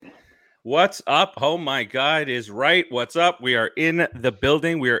What's up? Oh my God is right. What's up? We are in the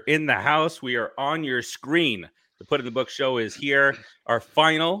building. We are in the house. We are on your screen. The Put in the Book show is here. Our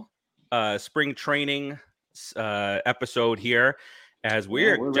final spring training episode here. As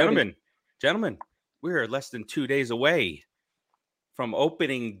we're gentlemen, we're less than 2 days away from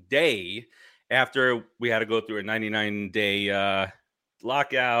opening day. After we had to go through a 99-day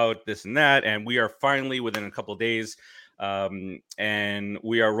lockout, this and that, and we are finally within a couple of days. And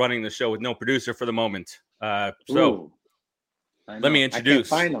we are running the show with no producer for the moment. Let me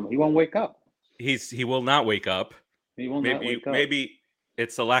introduce. I can't find him. He won't wake up. He will not wake up. He will not wake up. Maybe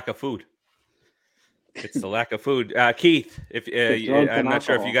it's the lack of food. It's the lack of food. Keith, if I'm not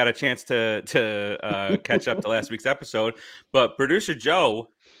sure if you got a chance to catch up to last week's episode, but producer Joe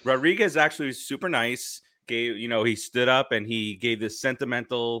Rodriguez actually was super nice. He stood up and he gave this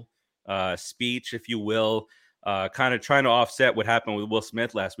sentimental speech, if you will. Kind of trying to offset what happened with Will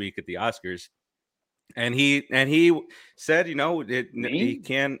Smith last week at the Oscars, and he said, he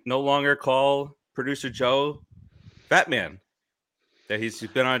can no longer call producer Joe fat man. That he's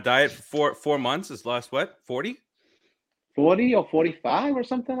been on a diet for 4 months. Has lost what, 40 or 45 or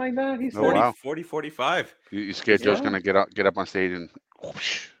something like that. He's 40, 45. You scared Joe's gonna get up on stage and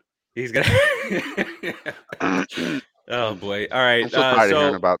whoosh. He's gonna. Oh boy! All right. I'm so tired of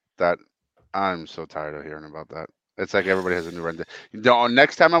hearing about that. I'm so tired of hearing about that. It's like everybody has a new render.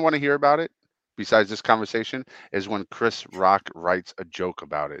 Next time I want to hear about it, besides this conversation, is when Chris Rock writes a joke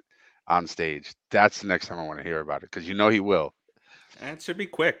about it on stage. That's the next time I want to hear about it, because he will. And it should be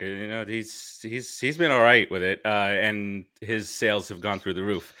quick. He's been all right with it, and his sales have gone through the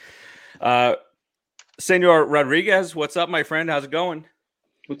roof. Senor Rodriguez, what's up, my friend? How's it going?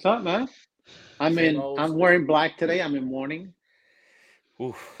 What's up, man? I'm wearing black today. I'm in mourning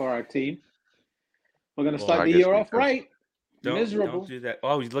for our team. We're going to start the year off right. Miserable. Don't do that.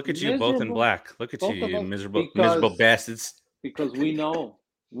 Oh, look at you, both in black. Look at you miserable bastards. Because we know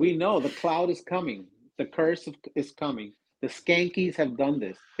the cloud is coming. The curse is coming. The Skankies have done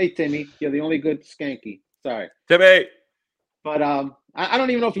this. Hey, Timmy, you're the only good Skanky. Sorry. Timmy. But I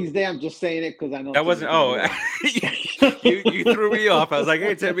don't even know if he's there. I'm just saying it because I know. That wasn't. Oh, you threw me off. I was like,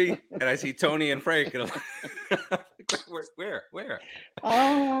 "Hey, Timmy," and I see Tony and Frank. And I'm like, where? Well,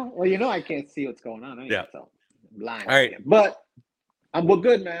 I can't see what's going on. Yeah. So I'm blind. All right. Here. But we're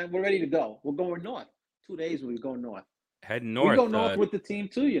good, man. We're ready to go. We're going north. 2 days we're going north. Heading north. We go north with the team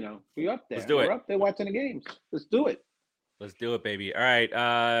too. We're up there. Let's do it. We're up there watching the games. Let's do it. Let's do it, baby. All right.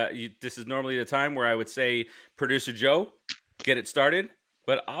 This is normally the time where I would say, producer Joe, get it started,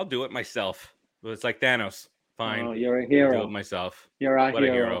 but I'll do it myself. Well, it's like Thanos. Fine. Oh, you're a hero. I'll do it myself. You're a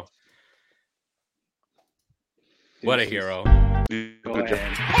hero. What a hero. Go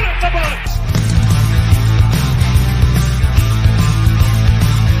ahead.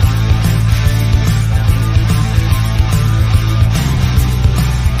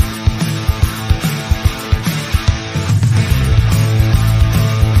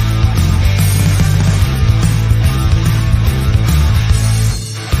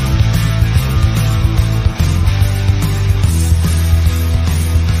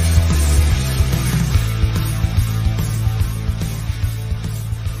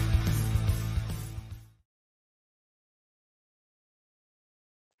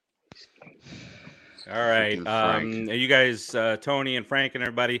 All right. You guys, Tony and Frank and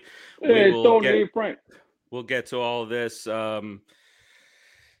everybody. Hey, Tony and Frank. We'll get to all this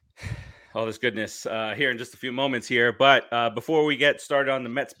goodness here in just a few moments here. But before we get started on the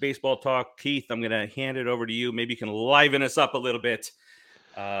Mets baseball talk, Keith, I'm going to hand it over to you. Maybe you can liven us up a little bit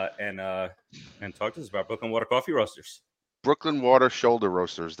and talk to us about Brooklyn Water Coffee Roasters.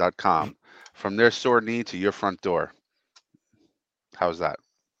 BrooklynWaterShoulderRoasters.com. From their store knee to your front door. How's that?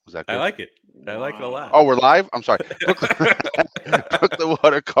 Was that good? I like it. I like it a lot. Oh, we're live? I'm sorry.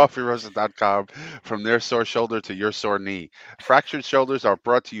 BrooklynWaterCoffeeRoasters.com. From their sore shoulder to your sore knee. Fractured shoulders are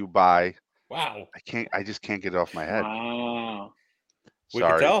brought to you by. Wow. I just can't get it off my head. Wow. We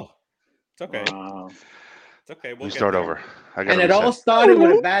can tell. It's okay. Wow. It's okay. We'll start over. And it all started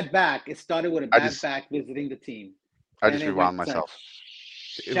with a bad back. It started with a bad back visiting the team. I just rewound myself.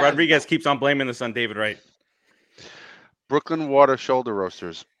 Rodriguez keeps on blaming this on David Wright. Brooklyn Water Shoulder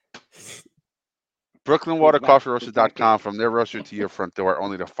Roasters. BrooklynWaterCoffeeRoasters.com. From their roaster to your front door,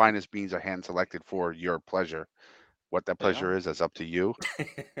 only the finest beans are hand selected for your pleasure. What that pleasure is, that's up to you.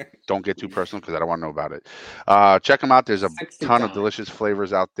 Don't get too personal because I don't want to know about it. Check them out. There's a ton of delicious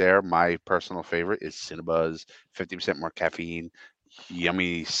flavors out there. My personal favorite is Cinnabuzz, 50% more caffeine,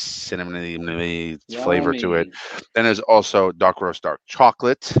 yummy cinnamon flavor to it. Then there's also Dark Roast Dark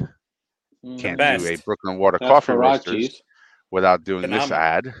Chocolate. Can't do a Brooklyn Water Coffee Roasters without doing this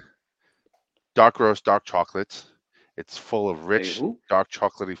ad. dark roast, dark chocolates. It's full of rich, dark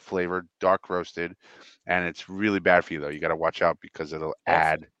chocolatey flavor, dark roasted, and it's really bad for you though. You got to watch out because it'll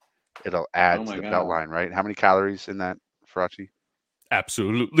add to the belt line, right? How many calories in that, Faraci?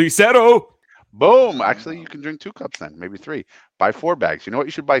 Absolutely zero. Boom. Actually, you can drink 2 cups then, maybe 3. Buy 4 bags. You know what?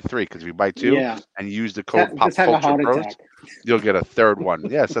 You should buy 3 because if you buy 2 and you use the code PopCulturePros, you'll get a third one.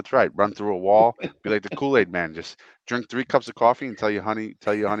 Yes, that's right. Run through a wall. Be like the Kool-Aid man. Just drink 3 cups of coffee and tell your honey,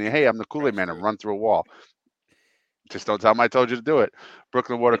 hey, I'm the Kool-Aid man, and run through a wall. Just don't tell them I told you to do it.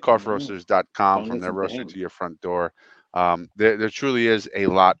 BrooklynWaterCoffeeRoasters.com, from their roaster to your front door. There truly is a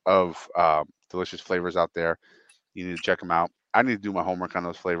lot of delicious flavors out there. You need to check them out. I need to do my homework on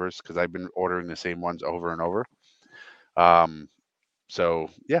those flavors because I've been ordering the same ones over and over. So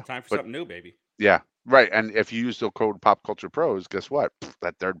yeah, time for something new, baby. Yeah, right. And if you use the code PopCulturePros, guess what?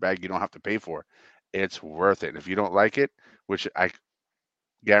 That third bag you don't have to pay for. It's worth it. If you don't like it, which I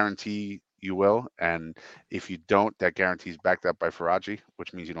guarantee you will, and if you don't, that guarantee is backed up by Faraci,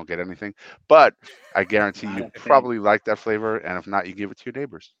 which means you don't get anything. But I guarantee you probably like that flavor, and if not, you give it to your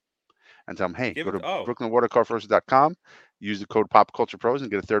neighbors and tell them, hey, go to BrooklynWaterCoffeeRoasters.com, use the code PopCulturePros, and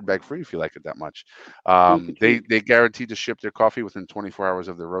get a third bag free if you like it that much. They guarantee to ship their coffee within 24 hours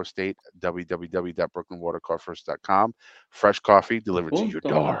of the roast date. www.BrooklynWaterCoffeeRoasters.com. Fresh coffee delivered to your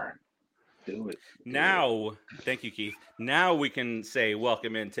door. Do it. Now, thank you, Keith. Now we can say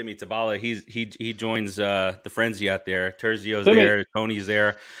welcome in Timmy Tabala. He joins the frenzy out there. Terzio's there. Tony's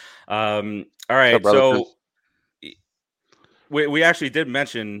there. All right, so we actually did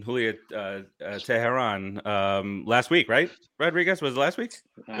mention Julia Teheran last week, right? Rodriguez, was it last week?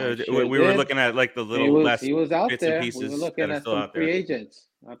 We were looking at like the little last he was out bits there. and pieces we were looking that are at still some out there. Free agents.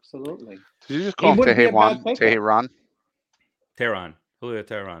 Absolutely. Did you just call him Teheran? Teheran. Julia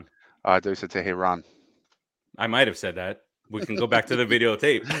Teheran. I thought you said Teheran. I might have said that. We can go back to the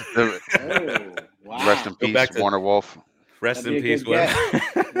videotape. Wow. Rest in peace, Warner Wolf. Rest in peace, Warner.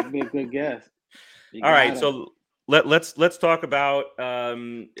 That'd be a good guess. All right, so let's talk about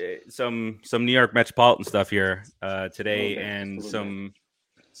some New York Metropolitan stuff here today, and some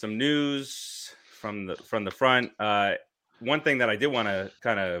news from the front. One thing that I did want to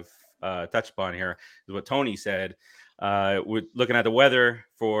kind of touch upon here is what Tony said. We're looking at the weather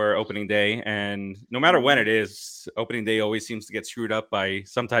for opening day, and no matter when it is, opening day always seems to get screwed up by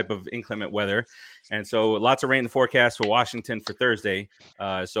some type of inclement weather. And so lots of rain in the forecast for Washington for Thursday.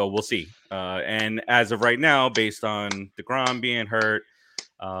 So we'll see. And as of right now, based on DeGrom being hurt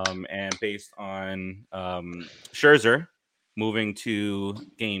and based on Scherzer moving to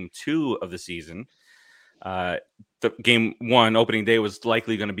game 2 of the season, the game 1 opening day was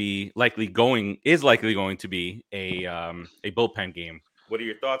likely going to be a bullpen game. What are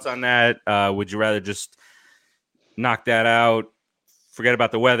your thoughts on that? Would you rather just knock that out, forget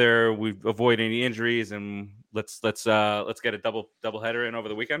about the weather, we avoid any injuries, and let's get a double header in over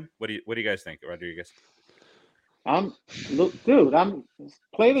the weekend? What do you guys think, Rodriguez? Play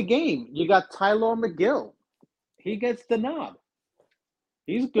the game. You got Tyler McGill. He gets the nod.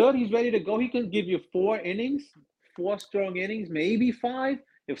 He's good. He's ready to go. He can give you 4 strong innings, maybe 5.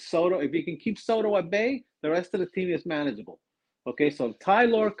 If you can keep Soto at bay, the rest of the team is manageable. Okay, so if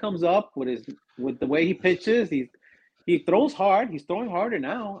Tyler comes up with the way he pitches, he throws hard. He's throwing harder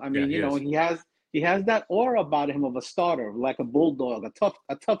now. I mean, he has that aura about him of a starter, like a bulldog, a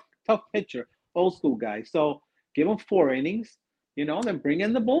tough pitcher, old school guy. So give him 4 innings, then bring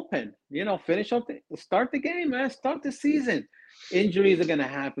in the bullpen. Finish up, start the game, man. Start the season. Injuries are going to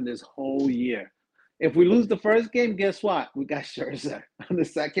happen this whole year. If we lose the first game, guess what? We got Scherzer on the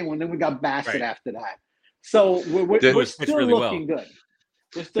second one. Then we got Bassett after that. So we're still really looking good.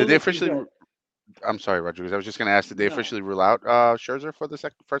 Did they officially? Good. I'm sorry, Rodriguez. I was just going to ask. Did they officially rule out Scherzer for the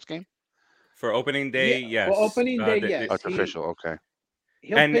first game? For opening day, yes. For opening day, yes. It's official. Okay.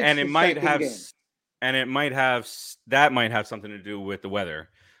 And it might have something to do with the weather.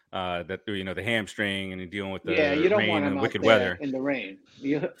 The hamstring and dealing with the rain and wicked weather in the rain.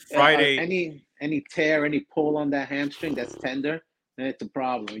 Friday, any tear, any pull on that hamstring that's tender, then it's a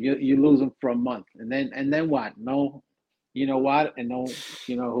problem. You lose them for a month, and then what? No, you know what? And no,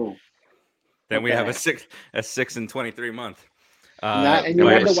 you know who? Then we have a 6 and 23 month. And you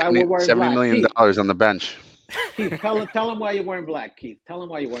wonder why we're wearing $70 million on the bench. Keith, tell him why you're wearing black. Keith, tell him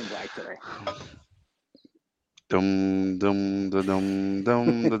why you're wearing black today. Dum dum da dum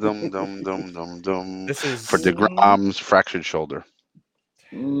dum da dum dum dum dum dum. This is for DeGrom's fractured shoulder.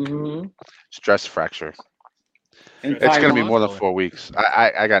 Mm-hmm. Stress fracture. It's going to be more than 4 weeks.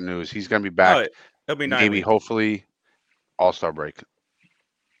 I got news. He's going to be back. It'll be 9 maybe weeks. Hopefully All-Star break.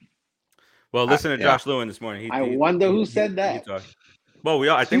 Well, listen to Josh Lewin this morning. I wonder who said that. Well,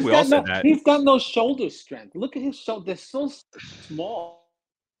 I think we all said that. He's got no shoulder strength. Look at his shoulder; they're so small.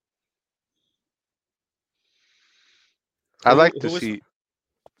 I like to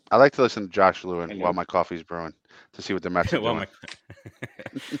listen to Josh Lewin Hello. while my coffee's brewing to see what the Mets are doing.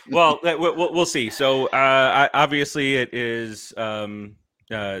 Well, we'll see. So obviously, it is the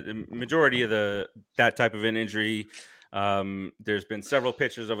majority of that type of an injury. There's been several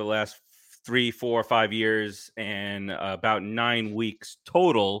pitchers over the last 3, 4, 5 years, and about 9 weeks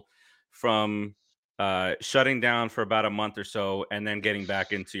total from shutting down for about a month or so, and then getting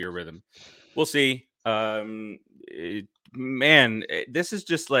back into your rhythm. We'll see. Man, this is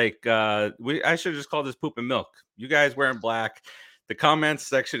just like I should just call this poop and milk. You guys wearing black. The comments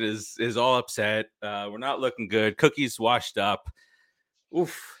section is all upset. We're not looking good. Cookie's washed up.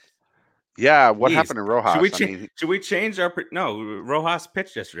 Oof. Yeah, what happened to Rojas? Should we change our? No, Rojas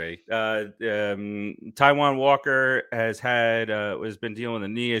pitched yesterday. Taijuan Walker has been dealing with a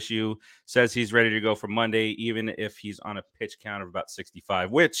knee issue. Says he's ready to go for Monday, even if he's on a pitch count of about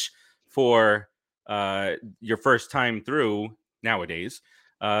 65, which for your first time through nowadays,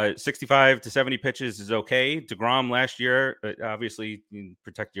 65 to 70 pitches is okay. DeGrom last year, obviously you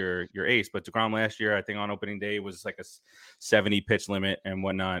protect your ace, but DeGrom last year, I think on opening day was like a 70 pitch limit and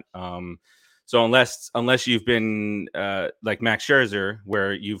whatnot. So unless you've been like Max Scherzer,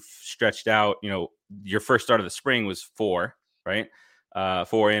 where you've stretched out, your first start of the spring was 4, right?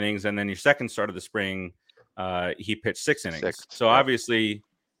 4 innings, and then your second start of the spring, he pitched 6 innings. So obviously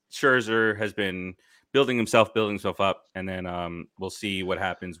Scherzer has been building himself up, and then we'll see what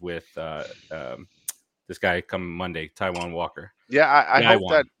happens with this guy coming Monday, Taijuan Walker. Yeah, I hope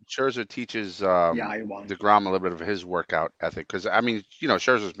that Scherzer teaches DeGrom a little bit of his workout ethic, because I mean,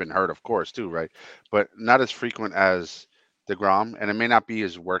 Scherzer's been hurt, of course, too, right? But not as frequent as DeGrom, and it may not be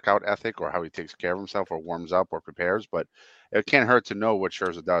his workout ethic or how he takes care of himself or warms up or prepares, but it can't hurt to know what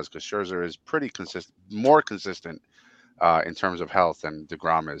Scherzer does, because Scherzer is pretty consistent, more consistent in terms of health than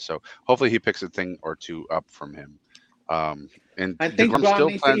DeGrom is. So hopefully he picks a thing or two up from him. And I think DeGrom still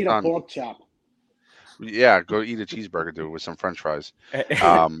needs to eat a pork chop. Yeah, go eat a cheeseburger, dude, with some French fries.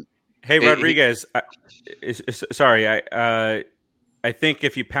 Hey, Rodriguez. Sorry, I think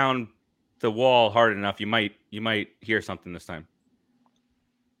if you pound the wall hard enough, you might hear something this time.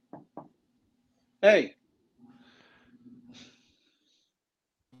 Hey.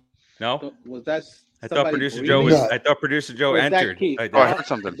 No? Was that? I thought producer Joe entered. I heard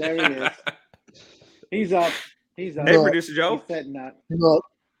something. There he is. He's up. Hey, producer Joe. He said not. No.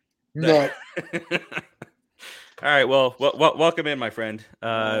 All right. Well, welcome in, my friend.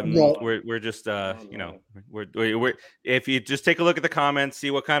 We're just we're if you just take a look at the comments, see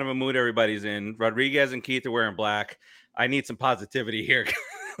what kind of a mood everybody's in. Rodriguez and Keith are wearing black. I need some positivity here.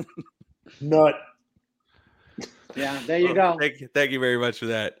 Nut. Yeah, there you go. Thank you very much for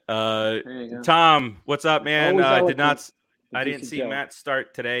that. There you go. Tom, what's up, man? I I didn't see Matt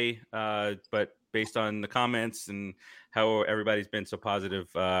start today, but based on the comments and how everybody's been so positive,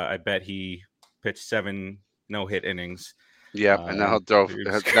 I bet he pitched 7 no-hit innings. Yeah, and then he'll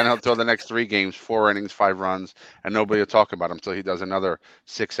throw the next 3 games, 4 innings, 5 runs, and nobody will talk about him until he does another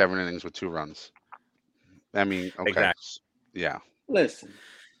 6, 7 innings with 2 runs. I mean, okay, exactly. Yeah. Listen,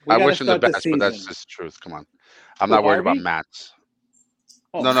 I wish him the best, but that's just the truth. Come on, I'm not worried about Mats.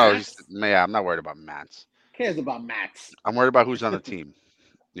 Oh, no, Mats? I'm not worried about Mats. Who cares about Mats? I'm worried about who's on the team.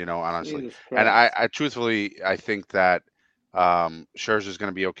 Honestly, and I truthfully, I think that Scherzer's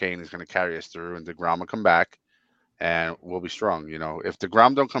going to be okay and he's going to carry us through, and DeGrom will come back, and we'll be strong. If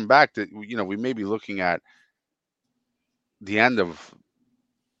DeGrom don't come back, we may be looking at the end of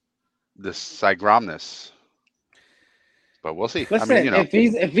this Cygromness. But we'll see. Listen,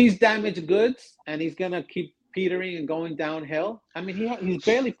 if he's damaged goods and he's gonna keep petering and going downhill, I mean he's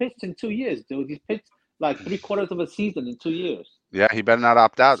barely pitched in 2 years, dude. He's pitched like 3/4 of a season in 2 years. Yeah, he better not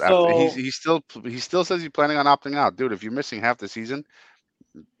opt out. So, he still says he's planning on opting out, dude. If you're missing half the season,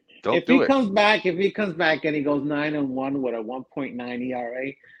 if he comes back and he goes 9-1 with a 1.9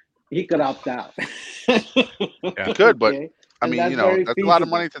 ERA, he could opt out. He could, but I mean, that's that's a lot of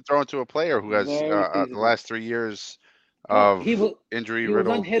money to throw into a player who has the last 3 years of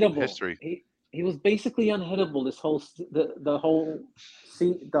injury-riddled history. He was basically unhittable this whole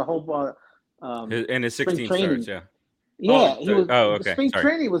in his 16 starts, yeah. Yeah, he was. Okay. Spring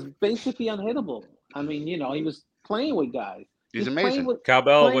training was basically unhittable. I mean, he was playing with guys. He's amazing.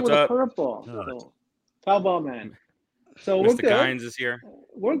 Cowbell, what's up? Curveball. So, Cowbell, man. So Mr. Gines is here.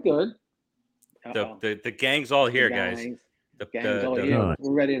 We're good. The gang's all here, guys. The gang's all here.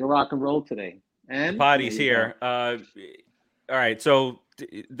 We're ready to rock and roll today. And the potty's here. All right, so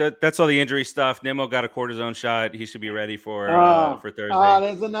that's all the injury stuff. Nimmo got a cortisone shot. He should be ready for Thursday.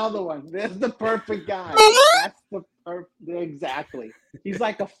 There's another one. There's the perfect guy. That's exactly. He's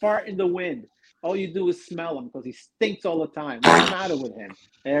like a fart in the wind. All you do is smell him because he stinks all the time. What's the matter with him?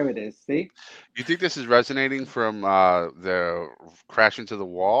 There it is. See? You think this is resonating from the crash into the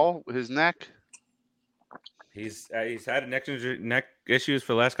wall, his neck? He's had neck issues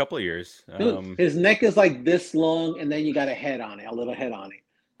for the last couple of years. Dude, his neck is like this long, and then you got a little head on it.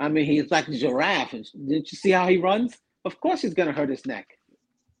 I mean, he's like a giraffe. Didn't you see how he runs? Of course he's going to hurt his neck.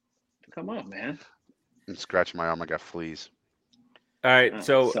 Come on, man. I'm scratching my arm. I got fleas. All right,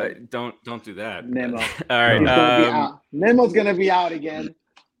 so don't do that. Nemo. All right, Nemo's going to be out again.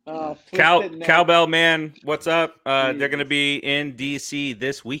 Cowbell Man, what's up? They're going to be in DC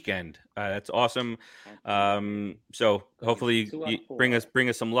this weekend. That's awesome. So hopefully you bring us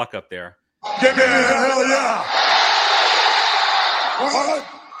some luck up there. Give me a hell yeah! What?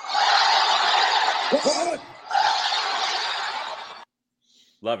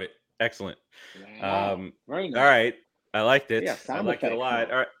 Love it. Excellent. Wow. Very nice. All right. I liked it. Yeah, I liked it a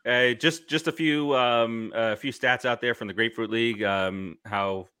lot. All right. Just a few stats out there from the Grapefruit League.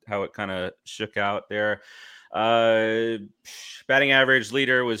 How it kind of shook out there. Batting average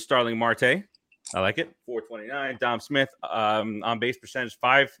leader was Starling Marte. I like it. 429. Dom Smith on base percentage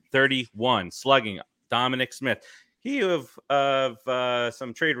 531. Slugging Dominic Smith. He of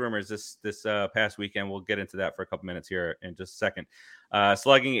some trade rumors this past weekend. We'll get into that for a couple minutes here in just a second.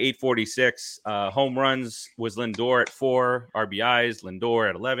 Slugging 846. Home runs was Lindor at 4. RBIs Lindor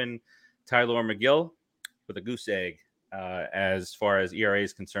at 11. Tyler McGill with a goose egg as far as ERA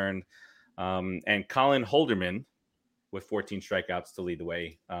is concerned, and Colin Holderman with 14 strikeouts to lead the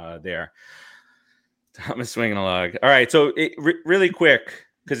way there. Thomas swinging a log. All right, so really quick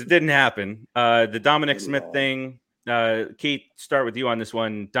because it didn't happen. The Dominic Smith thing. Keith, start with you on this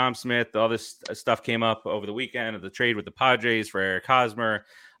one. Dom Smith, all this stuff came up over the weekend of the trade with the Padres for Eric Hosmer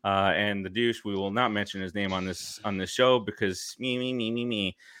and the douche. We will not mention his name on this show because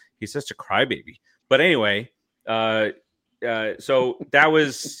me. He's such a crybaby. But anyway, so that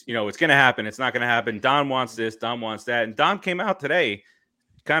was, it's going to happen. It's not going to happen. Don wants this. Don wants that. And Don came out today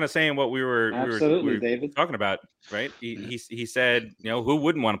kind of saying what we were David. talking about, right? He said, who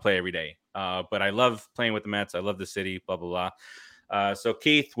wouldn't want to play every day? But I love playing with the Mets. I love the city, blah, blah, blah. So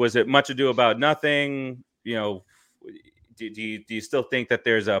Keith, was it much ado about nothing? Do you still think that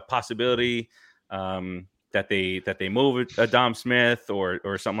there's a possibility that they move Dom Smith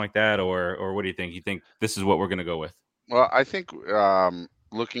or something like that? Or what do you think? You think this is what we're going to go with? Well, I think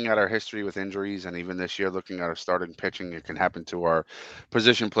looking at our history with injuries and even this year, looking at our starting pitching, it can happen to our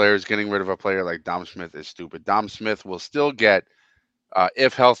position players. Getting rid of a player like Dom Smith is stupid. Dom Smith will still get,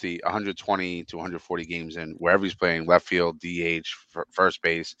 if healthy, 120 to 140 games in wherever he's playing, left field, DH, first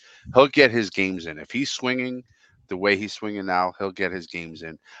base. He'll get his games in. If he's swinging the way he's swinging now, he'll get his games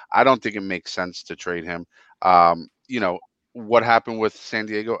in. I don't think it makes sense to trade him. What happened with San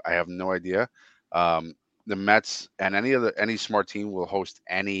Diego, I have no idea. The Mets and any smart team will host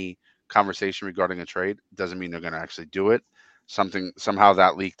any conversation regarding a trade. Doesn't mean they're going to actually do it. Somehow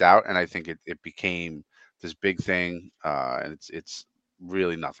that leaked out, and I think it became this big thing, and it's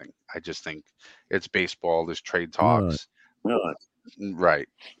really nothing. I just think it's baseball. There's trade talks, right?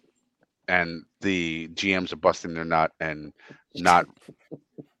 And the GMs are busting their nut and not,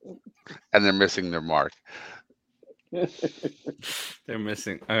 and they're missing their mark. They're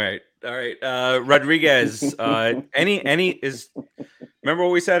missing. All right. Rodriguez. Remember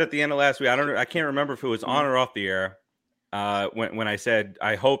what we said at the end of last week? I can't remember if it was on or off the air. When I said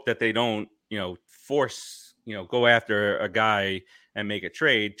I hope that they don't, force, go after a guy and make a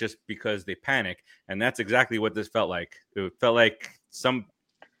trade just because they panic, and that's exactly what this felt like. It felt like some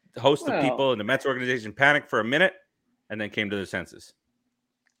host of people in the Mets organization panicked for a minute and then came to their senses.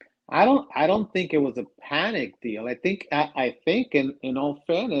 I don't think it was a panic deal. I think in all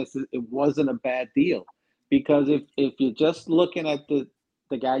fairness, it wasn't a bad deal, because if you're just looking at the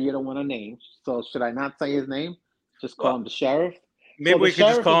guy you don't want to name, so should I not say his name? Just call him the sheriff. Maybe we could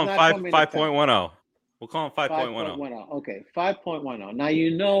just call him 5.10. We'll call him 5.10. Okay, 5.10. Now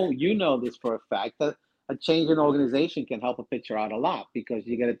you know this for a fact that a change in organization can help a pitcher out a lot, because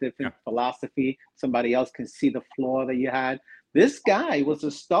you get a different philosophy. Somebody else can see the flaw that you had. This guy was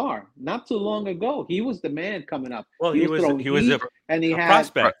a star not too long ago. He was the man coming up. Well, he was a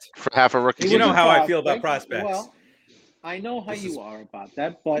prospect for half a rookie. You know how I feel about prospects. Well, I know how you are about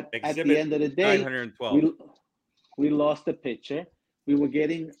that, but at the end of the day, we lost a pitcher. We were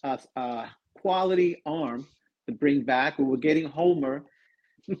getting a quality arm to bring back. We were getting Homer.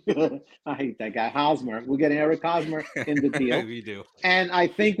 I hate that guy, Hosmer. We're getting Eric Hosmer in the deal. We do And I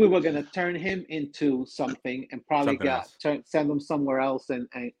think we were going to turn him into something and probably something else. send him somewhere else and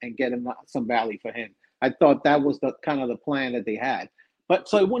get him some value for him. I thought that was the kind of the plan that they had. But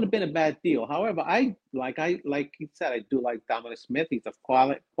so it wouldn't have been a bad deal. However, I like you said, I do like Dominic Smith. He's a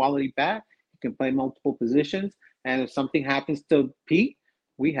quality back. He can play multiple positions. And if something happens to Pete,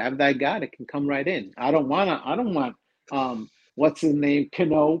 we have that guy that can come right in. I don't want what's his name,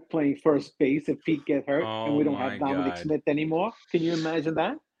 Cano playing first base if Pete get hurt and we don't have Dominic Smith anymore. Can you imagine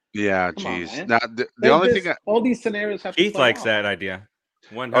that? Yeah, Come on, jeez. man. Now the only thing all these scenarios have Keith to play likes out. that idea.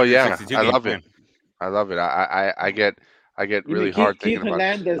 Oh yeah, 162 I game love plan. it. I love it. I get You really mean hard Keith thinking about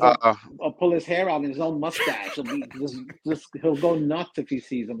Hernandez it. will pull his hair out in his own mustache. He'll be he'll go nuts if he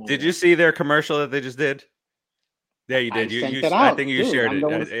sees him. Did you see their commercial that they just did? Yeah, you did. I think you shared it.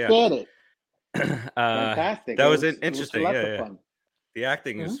 It. Fantastic. That was It interesting. lots Yeah, of yeah. fun. The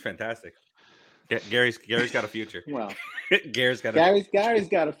acting is fantastic. Gary's got a future. Well, Gary's got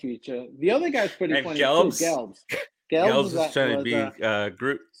a future. The other guy's pretty And funny Gelbs. too. Gelbs is trying to be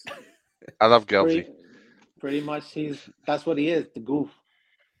Groot. I love Gelbsy. Pretty much, that's what he is, the goof.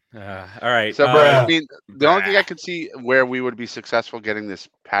 All right. So, but I mean, the only thing I could see where we would be successful getting this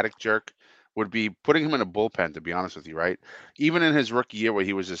Paddock jerk would be putting him in a bullpen. To be honest with you, right? Even in his rookie year, where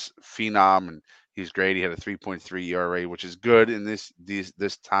he was this phenom and he's great, he had a 3.3 ERA, which is good in this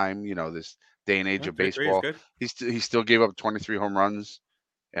time, this day and age of baseball. He still gave up 23 home runs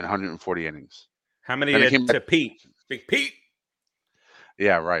and 140 innings. How many to Pete? Big Pete.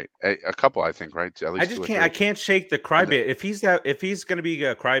 Yeah, right. A couple, I think, right? At least I can't shake the crybaby. If he's going to be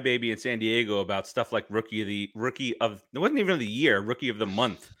a crybaby in San Diego about stuff like rookie of it wasn't even the year, rookie of the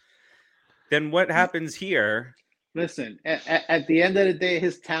month. Then what happens here? Listen, at the end of the day,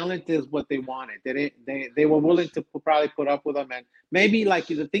 his talent is what they wanted. They were willing to probably put up with him, and maybe like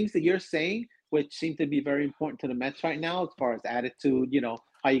the things that you're saying, which seem to be very important to the Mets right now, as far as attitude,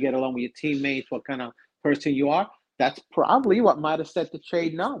 how you get along with your teammates, what kind of person you are. That's probably what might have set the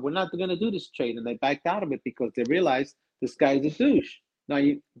trade. No, we're not going to do this trade, and they backed out of it because they realized this guy's a douche. Now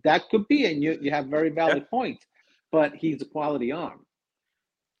that could be, and you have very valid points, but he's a quality arm.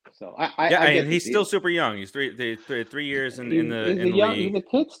 So and he's still super young. He's 3 years in the young, league. He's a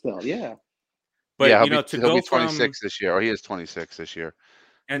kid still, yeah. But he'll be 26 this year, or he is 26 this year.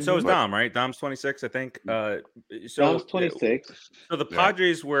 And so is Dom, right? Dom's 26, I think. Dom's 26. So the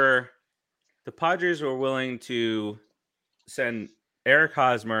Padres were willing to send Eric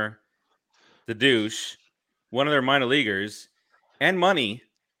Hosmer, the douche, one of their minor leaguers, and money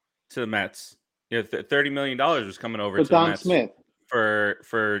to the Mets. $30 million was coming over to Dom the Mets Smith. For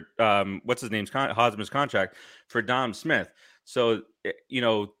what's his name's Hosmer's contract for Dom Smith. So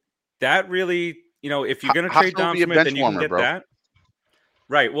that really if you're going to trade Dom Smith, then you can get that.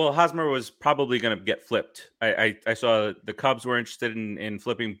 Right. Well, Hosmer was probably going to get flipped. I saw the Cubs were interested in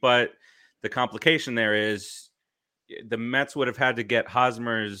flipping, but the complication there is the Mets would have had to get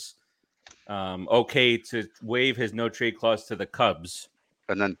Hosmer's okay to waive his no trade clause to the Cubs,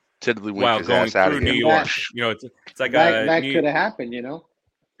 and then tiddly while his going ass out through of New here. York. It's like that could have happened,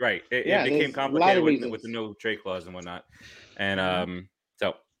 Right. It became complicated with the no trade clause and whatnot. And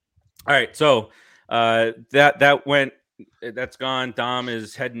so, all right. So that's gone. Dom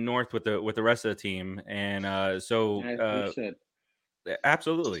is heading north with the rest of the team, and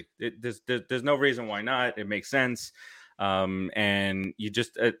absolutely, there's no reason why not. It makes sense. And you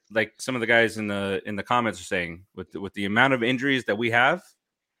just like some of the guys in the comments are saying, with the amount of injuries that we have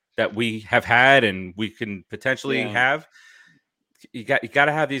had and we can potentially have, you got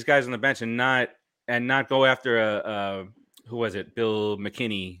to have these guys on the bench and not go after who was it, Bill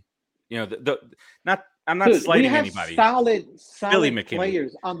McKinney? I'm not slighting anybody. Solid Billy McKinney.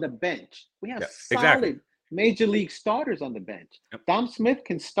 Players on the bench. We have solid major league starters on the bench. Yep. Dom Smith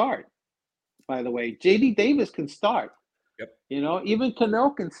can start. By the way, JD Davis can start. Yep. Even Cano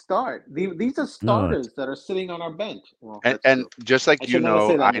can start. These are starters that are sitting on our bench. Well, and just like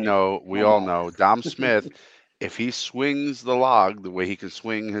we all know, Dom Smith, if he swings the log the way he can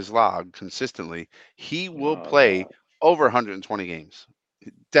swing his log consistently, he will play over 120 games.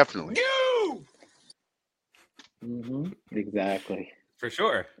 Definitely. Exactly. For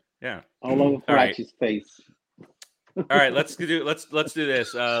sure. Yeah. All over Fletcher's face. All right, let's do this.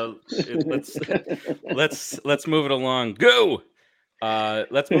 Let's move it along. Go.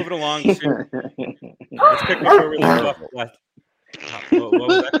 Let's move it along. Let's pick up where we left off. What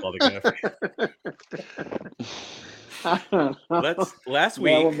was that called again? Last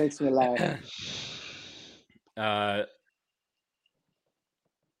week. That one makes me laugh.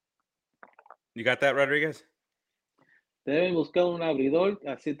 You got that, Rodriguez? Debemos buscar un abridor,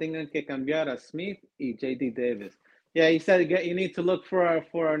 así tengan que cambiar a Smith y JD Davis. Yeah, he said you need to look for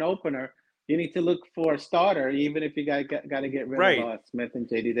an opener. You need to look for a starter, even if you got to get rid Right. of Smith and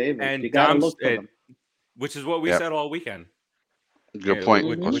JD Davis. And you got to Dom's look for them. which is what we Yep. said all weekend. Good point.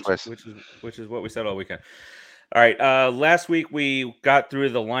 Which is what we said all weekend. All right. Last week we got through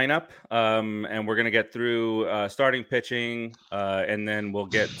the lineup, and we're gonna get through starting pitching, and then we'll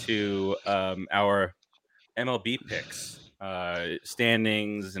get to our MLB picks,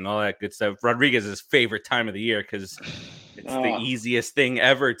 standings, and all that good stuff. Rodriguez's favorite time of the year because it's the easiest thing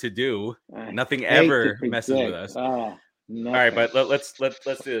ever to do. Nothing ever messes with us. All right, but let's do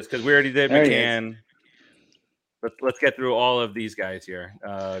this because we already did McCann. Let's get through all of these guys here.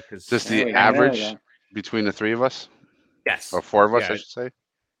 Because just the average between the three of us. Yes, or four of us, I should say.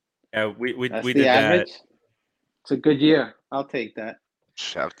 Yeah, we did average. that. It's a good year. I'll take that.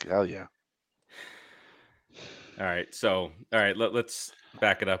 Hell yeah. All right, so let's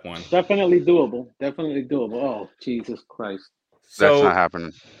back it up one. Definitely doable. Oh, Jesus Christ! So that's not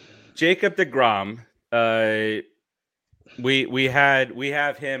happening. Jacob deGrom. We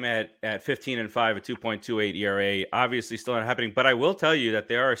have him at 15 and 5, a 2.28 ERA. Obviously, still not happening. But I will tell you that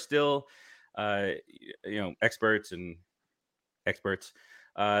there are still, experts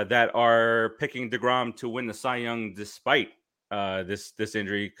that are picking deGrom to win the Cy Young despite this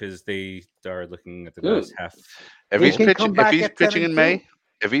injury because they are looking at the glass half. If he's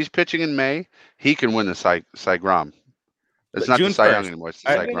pitching in May, he can win the Cy Grom. It's not the Cy Young anymore. It's the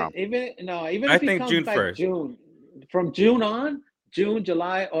Cy Grom. Even if he comes back June. From June on, June,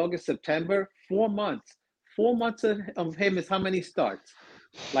 July, August, September, 4 months. 4 months of him is how many starts?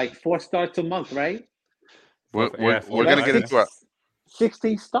 Like 4 starts a month, right? We're going to get into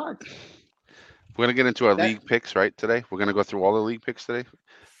 16 starts. We're going to get into our league picks, right, today? We're going to go through all the league picks today.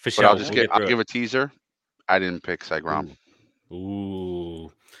 For sure. I'll give a teaser. I didn't pick Cy Grom.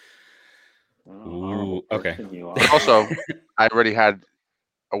 Ooh. Okay. Also, I already had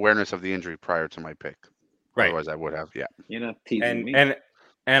awareness of the injury prior to my pick. Right. Otherwise, I would have. Yeah. You're not teasing me.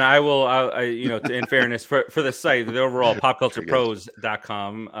 And I will, in fairness, for the site, the overall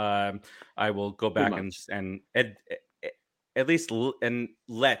popculturepros.com, I will go back and at least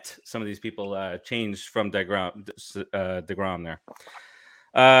let some of these people change from DeGrom there.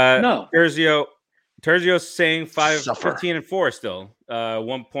 No. Terzio's saying 15 and 4 still,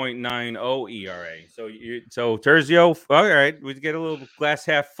 1.90 ERA. So Terzio, all right, we get a little glass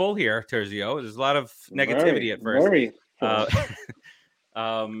half full here. Terzio, there's a lot of negativity at first. Very full.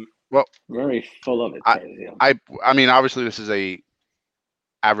 Very full of it. Terzio. I mean, obviously, this is a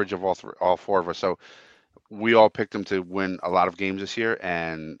average of all four of us. So we all picked him to win a lot of games this year,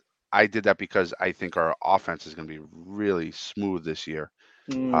 and I did that because I think our offense is going to be really smooth this year.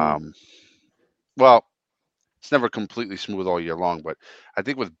 Well, it's never completely smooth all year long, but I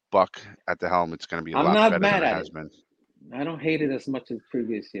think with Buck at the helm, it's going to be a lot better than it has been. I don't hate it as much as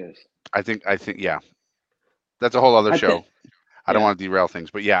previous years. I think, yeah, that's a whole other show. I don't want to derail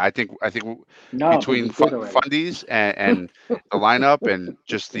things, but yeah, I think between fundies and the lineup and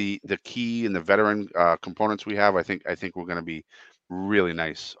just the key and the veteran components we have, I think we're going to be really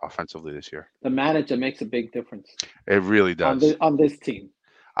nice offensively this year. The manager makes a big difference. It really does on this team.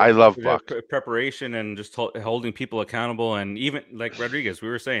 I love Buck. Preparation and just holding people accountable, and even like Rodriguez, we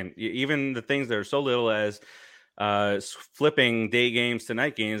were saying, even the things that are so little as flipping day games to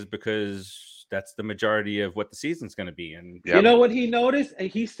night games, because that's the majority of what the season's going to be. And you know what he noticed?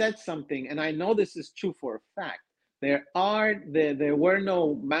 He said something, and I know this is true for a fact. There were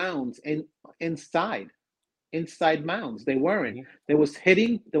no mounds inside mounds. They weren't. Mm-hmm. There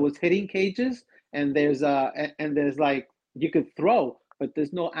was hitting cages, and there's like you could throw, but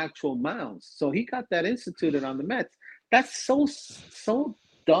there's no actual mounds. So he got that instituted on the Mets. That's so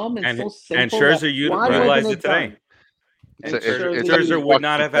dumb and so simple. And Scherzer utilized it today. Scherzer would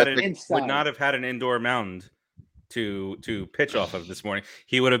not have had an indoor mound to pitch off of this morning.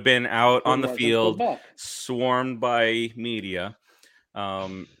 He would have been out on the field, swarmed by media,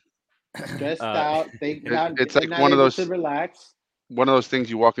 stressed out. It's like one of those to relax. One of those things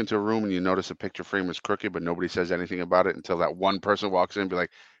you walk into a room and you notice a picture frame is crooked, but nobody says anything about it until that one person walks in and be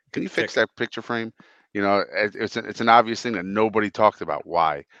like, "Can you fix that picture frame?" You know, it's an obvious thing that nobody talked about.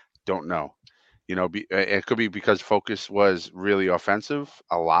 Why? Don't know. You know, it could be because focus was really offensive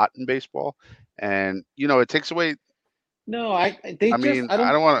a lot in baseball, and you know, it takes away No, I mean,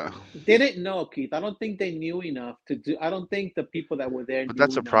 I don't want to, they didn't know, Keith. I don't think they knew enough to do. I don't think the people that were there but knew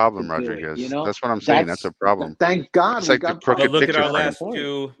that's a enough to problem, do it. Rodriguez. That's what I'm saying. That's a That's problem. thank God It's we like the got crooked But look at picture our thing. last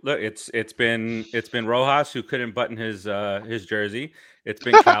two. Look, it's been Rojas who couldn't button his jersey. It's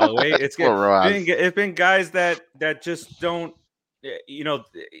been Callaway. Poor Rojas. It's been guys that just don't.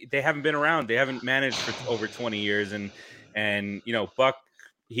 They haven't been around. They haven't managed for over 20 years, and Buck.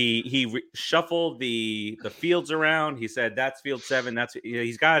 He shuffled the fields around. He said that's field 7.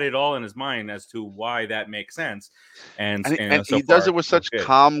 He's got it all in his mind as to why that makes sense, and so he does far, it with such good.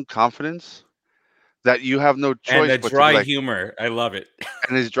 calm confidence that you have no choice And the but to dry be like, humor. I love it.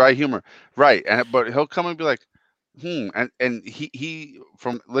 and his dry humor, right? But he'll come and be like, and he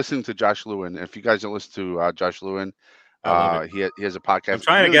from listening to Josh Lewin. If you guys don't listen to Josh Lewin, I love it. he has a podcast. I'm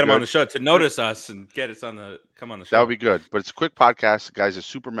trying to really get him good. on the show to notice us and get us come on the show. That would be good. But it's a quick podcast. The guy's a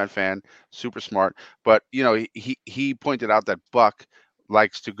super Met fan, super smart. But he pointed out that Buck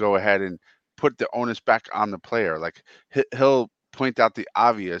likes to go ahead and put the onus back on the player. Like he'll point out the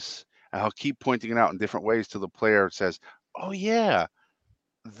obvious and he'll keep pointing it out in different ways till the player says, "Oh yeah,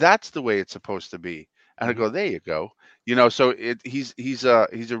 that's the way it's supposed to be." And I go, "There you go." So he's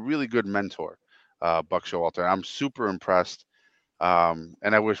a really good mentor, Buck Showalter. I'm super impressed. And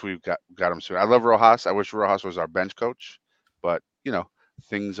I wish we got him soon. I love Rojas. I wish Rojas was our bench coach, but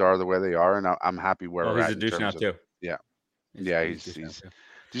things are the way they are, and I'm happy where we're he's at a douche now too. Yeah, He's he's.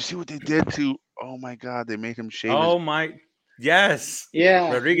 Do you see what they did to? Oh my God, they made him shave. Oh my, yes.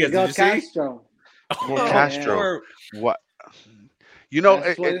 Yeah, Rodriguez, Miguel did you see? Castro. Castro. What?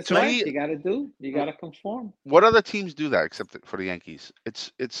 That's what it's to like. me, You got to do. You got to conform. what other teams do that except for the Yankees?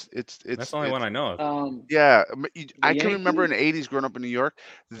 It's That's the only one I know of. Yeah, I can remember in Yankees? the '80s growing up in New York,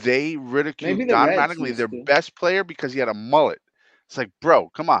 they ridiculed Maybe the Don Reds Mattingly, used their to. best player, because he had a mullet. It's like, bro,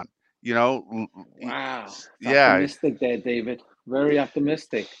 come on, Wow. yeah, Optimistic there, David. Very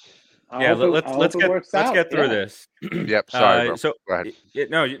optimistic. Yeah, let's get through this. Yep. Sorry, bro. So go ahead.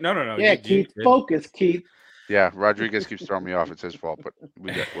 no. Yeah, Keith, focus, Keith. Yeah, Rodriguez keeps throwing me off. It's his fault, but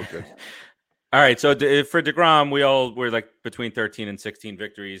we're good. All right, so for DeGrom, we're like between 13 and 16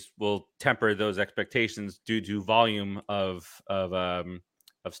 victories. We'll temper those expectations due to volume of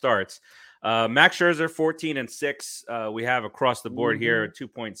starts. Max Scherzer 14-6. We have across the board here a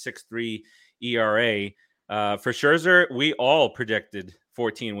 2.63 ERA. For Scherzer, we all projected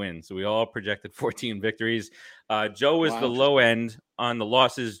 14 wins. So we all projected 14 victories. Joe is the low end on the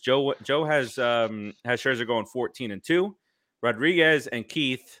losses. Joe has Scherzer going 14-2. Rodriguez and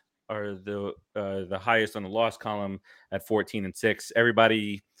Keith are the highest on the loss column at 14-6.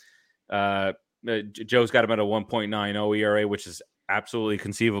 Everybody, Joe's got him at a 1.90 ERA, which is absolutely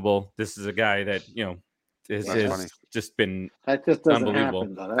conceivable. This is a guy that has just been that just doesn't unbelievable.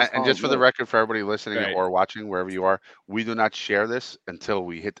 Happen, and just for the record, for everybody listening Right. or watching wherever you are, we do not share this until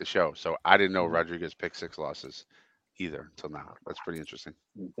we hit the show. So I didn't know Rodriguez picked 6 losses either until now. That's pretty interesting.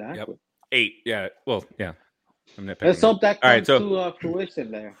 Exactly. Yep. 8. Yeah. Well, yeah. Let's hope that comes to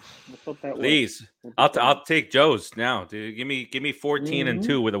fruition there. Let's hope that please. I'll take Joe's now, dude. Give me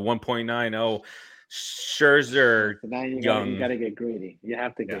 14-2 with a 1.90. Scherzer, so now you got to get greedy. You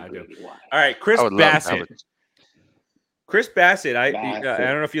have to get greedy. Why? All right, Chris Bassett. Chris Bassett. I don't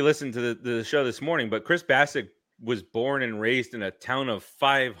know if you listened to the show this morning, but Chris Bassett was born and raised in a town of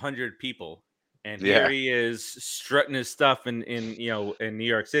 500 people, and here he is strutting his stuff in New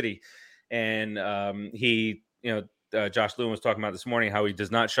York City, and Josh Lewin was talking about this morning how he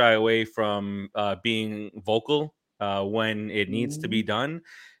does not shy away from being vocal when it needs to be done.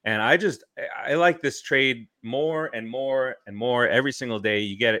 And I like this trade more and more and more every single day.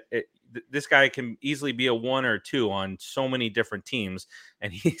 You get it. This guy can easily be a 1 or 2 on so many different teams,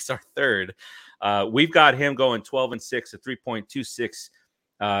 and he's our third. We've got him going 12-6, a 3.26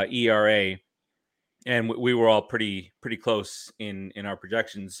 ERA, and we were all pretty close in our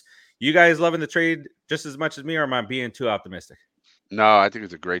projections. You guys loving the trade just as much as me, or am I being too optimistic? No, I think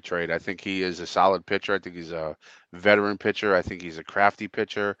it's a great trade. I think he is a solid pitcher. I think he's a veteran pitcher. I think he's a crafty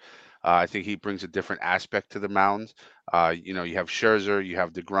pitcher. I think he brings a different aspect to the mound. You have Scherzer, you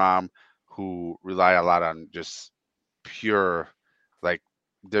have DeGrom, who rely a lot on just pure, like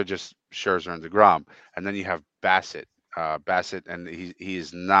they're just Scherzer and DeGrom. And then you have Bassett. And he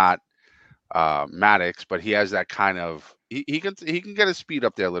is not Maddox, but he has that kind of he can get his speed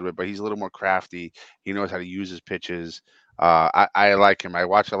up there a little bit, but he's a little more crafty. He knows how to use his pitches. I like him. I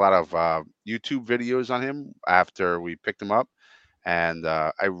watch a lot of YouTube videos on him after we picked him up, and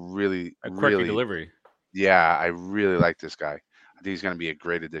I really delivery. Yeah, I really like this guy. I think he's going to be a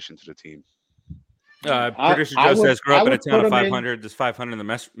great addition to the team. Producer Joe says, "Grew up in a town of 500. There's 500 in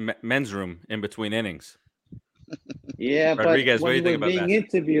the men's room in between innings." Yeah, but Rodriguez, what do when you he think was about being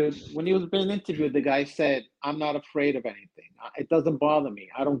Bassett? interviewed, the guy said, "I'm not afraid of anything. It doesn't bother me.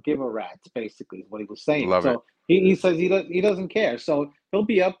 I don't give a rat's." Basically, is what he was saying. Love it. So he says he doesn't care. So he'll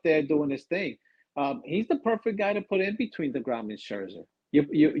be up there doing his thing. He's the perfect guy to put in between DeGrom and Scherzer.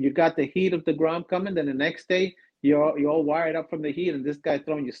 You got the heat of DeGrom coming, then the next day you're all wired up from the heat, and this guy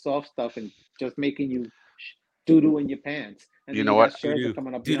throwing you soft stuff and just making you doo doo in your pants. And You then know you what? got Scherzer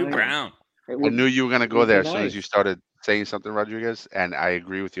coming up Doo-doo behind him. Brown. It I knew you were going to go would be there as soon as you nice. started saying something, Rodriguez, and I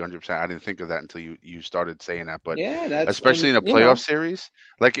agree with you 100%. I didn't think of that until you started saying that, but Yeah, that's especially in a you playoff know. series,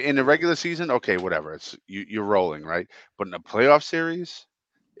 like in the regular season, okay, whatever, it's you're rolling, right? But in a playoff series,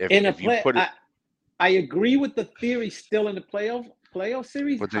 In a if you play, put it, I agree with the theory still in the playoff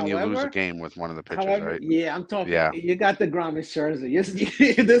series. but then you lose a game with one of the pitchers, right? Yeah, I'm talking. Yeah, You got the Grom and Scherzer.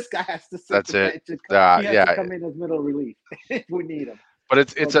 This guy has to sit that's the it. bench. He has to Yeah, come in as middle relief if we need him. but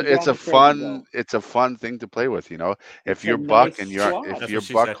So DeGrom is ready to go. it's a fun thing to play with, If It's a you're Buck nice and squad. if That's you're what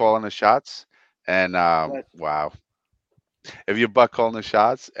she Buck said. calling the shots, and But wow, if you're Buck calling the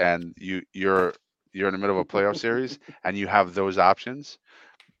shots and you're in the middle of a playoff series and you have those options,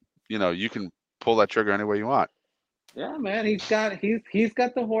 you can pull that trigger any way you want. yeah, man, he's got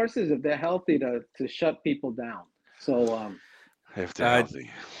the horses if they're healthy to shut people down. So If they're healthy.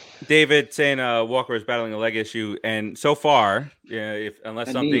 David saying Walker is battling a leg issue, and so far, unless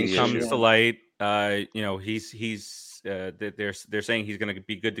A something knee comes issue. to light, he's they're saying he's going to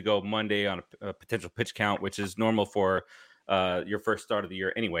be good to go Monday on a potential pitch count, which is normal for your first start of the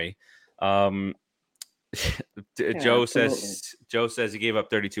year anyway. Joe absolutely. says he gave up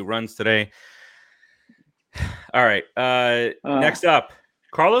 32 runs today. All right. Next up,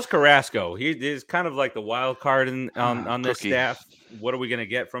 Carlos Carrasco. He is kind of like the wild card on this Cookie. staff. What are we going to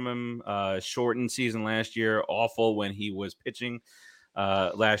get from him? Shortened season last year. Awful when he was pitching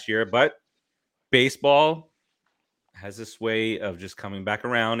last year. But baseball has this way of just coming back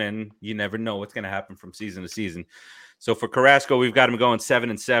around, and you never know what's going to happen from season to season. So for Carrasco, we've got him going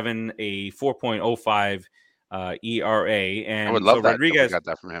 7-7, a 4.05 ERA. And I would love so that. Rodriguez If we got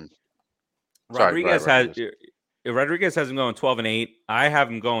that from him. Rodriguez Sorry, Rodriguez has him going 12-8. I have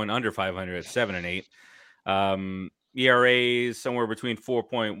him going under 500 at 7-8. ERA is somewhere between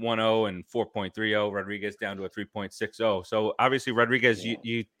 4.10 and 4.30. Rodriguez down to a 3.60. So obviously Rodriguez,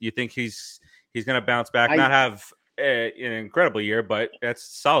 you think he's going to bounce back, not have an incredible year, but that's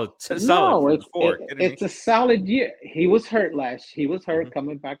solid. No, Solid. it's a solid year. He was hurt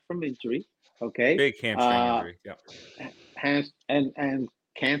coming back from injury. Okay, Big hamstring injury. Yeah, and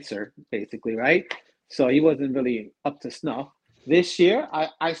cancer basically, right? So he wasn't really up to snuff. This year,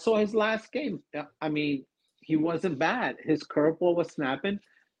 I saw his last game. I mean, he wasn't bad. His curveball was snapping.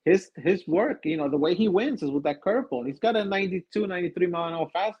 His work, the way he wins is with that curveball. He's got a 92, 93 mile an hour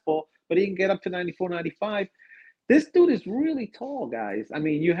fastball, but he can get up to 94, 95. This dude is really tall, guys. I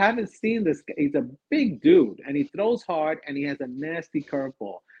mean, you haven't seen this. He's a big dude, and he throws hard, and he has a nasty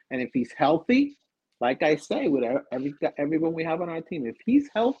curveball. And if he's healthy, like I say, with everyone we have on our team, if he's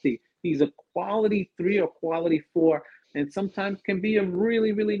healthy, he's a quality 3 or quality 4, and sometimes can be a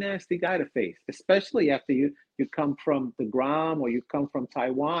really, really nasty guy to face, especially after you come from DeGrom or you come from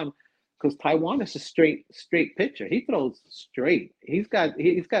Taiwan, because Taiwan is a straight pitcher. He throws straight. He's got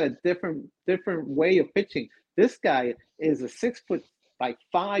a different way of pitching. This guy is a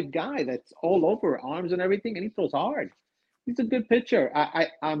 6'5" guy that's all over arms and everything, and he throws hard. He's a good pitcher. I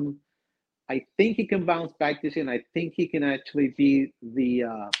think he can bounce back this year, and I think he can actually be the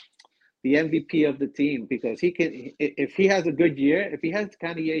MVP of the team, because he can, if he has a good year, if he has the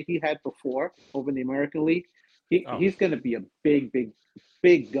kind of year he had before over in the American League, he's going to be a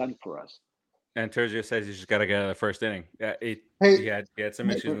big gun for us. And Tergio says he's just got to get out of the first inning. He had some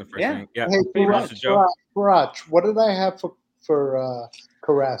issues in the first inning. Yeah. Hey, Barach, what did I have for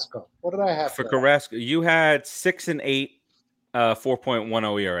Carrasco? What did I have for Carrasco? You had 6-8,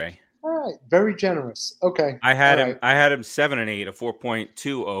 4.10 ERA. All right, very generous. Okay, I had him 7-8, a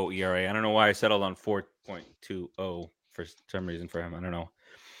 4.20 ERA. I don't know why I settled on 4.20 for some reason for him. I don't know.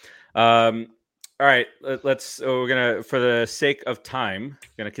 All right, we're gonna, for the sake of time,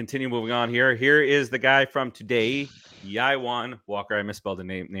 gonna continue moving on here. Here is the guy from today, Yaiwan Walker. I misspelled the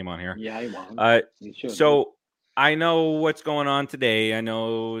name on here. Yaiwan. So I know what's going on today. I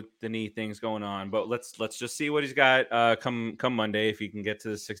know the knee thing's going on, but let's just see what he's got come Monday, if he can get to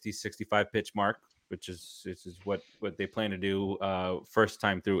the 60-65 pitch mark, which is what they plan to do first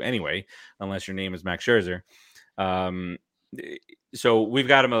time through anyway, unless your name is Max Scherzer. So we've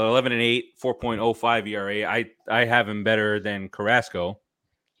got him at 11-8, 4.05 ERA. I have him better than Carrasco,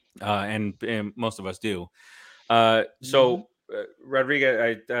 and most of us do. So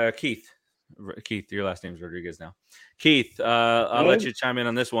Rodriguez, Keith, Keith, your last name's Rodriguez now. Keith, I'll let you chime in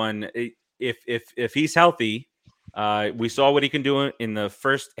on this one. If he's healthy, we saw what he can do in the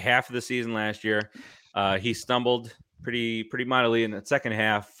first half of the season last year. He stumbled pretty mightily in the second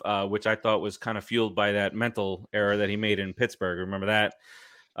half, which I thought was kind of fueled by that mental error that he made in Pittsburgh. Remember that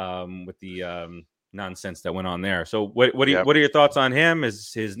with the nonsense that went on there. So what are your thoughts on him?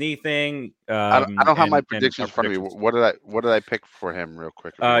 Is his knee thing? I don't have my predictions in front of me. What did I pick for him real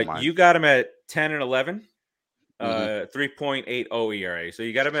quick? You got him at 10 and 11. 3.80 ERA. So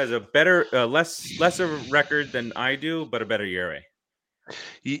you got him as a better, lesser record than I do, but a better ERA.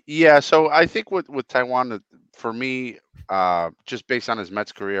 Yeah. So I think with Taijuan, for me, just based on his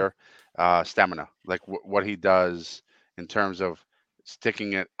Mets career, stamina, like what he does in terms of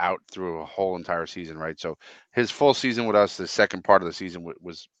sticking it out through a whole entire season, right? So his full season with us, the second part of the season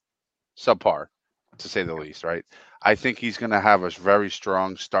was subpar, to say the least, right? I think he's going to have a very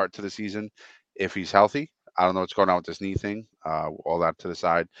strong start to the season if he's healthy. I don't know what's going on with this knee thing, all that to the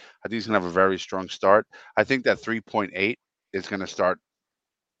side. I think he's going to have a very strong start. I think that 3.8 is going to start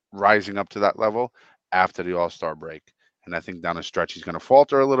rising up to that level after the All-Star break. And I think down the stretch, he's going to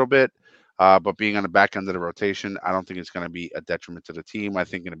falter a little bit. But being on the back end of the rotation, I don't think it's going to be a detriment to the team. I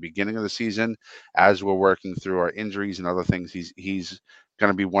think in the beginning of the season, as we're working through our injuries and other things, he's going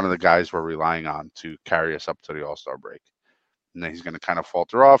to be one of the guys we're relying on to carry us up to the All-Star break. And then he's going to kind of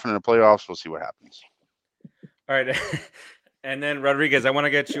falter off, and in the playoffs, we'll see what happens. All right. And then Rodriguez, I want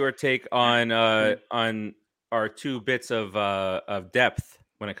to get your take on our two bits of depth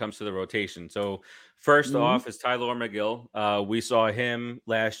when it comes to the rotation. So first off is Tylor Megill. We saw him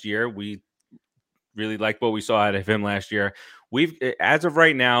last year. We really like what we saw out of him last year. We've, as of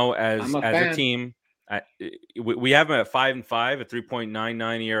right now, as a team, we have him at 5-5, a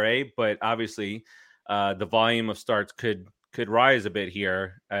 3.99 ERA, but obviously the volume of starts could rise a bit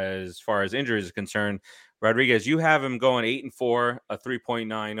here as far as injuries is concerned. Rodriguez, you have him going 8-4, a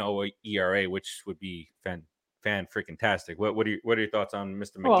 3.90 ERA, which would be fan freaking tastic. What are your thoughts on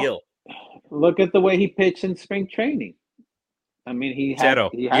Mr. Megill? Look at the way he pitched in spring training. I mean, he had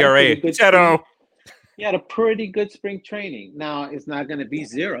a pretty good spring training. Now, it's not going to be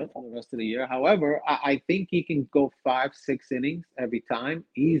 0 for the rest of the year. However, I think he can go 5-6 innings every time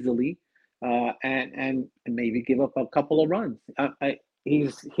easily, and maybe give up a couple of runs.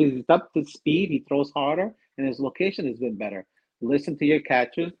 He's up to speed. He throws harder, and his location has been better. Listen to your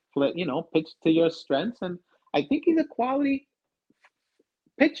catchers, pitch to your strengths, and I think he's a quality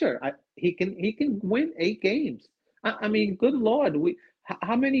pitcher. He can win 8 games. I mean, good Lord,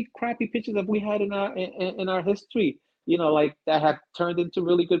 how many crappy pitchers have we had in our history? Like that have turned into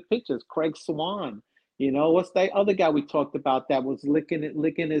really good pitchers. Craig Swan. What's that other guy we talked about that was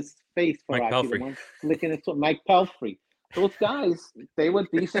licking his face for Mike Pelfrey. Mike Pelfrey. Those guys, they were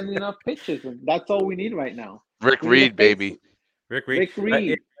decent enough pitchers, and that's all we need right now. Rick Reed, baby. Rick Reed.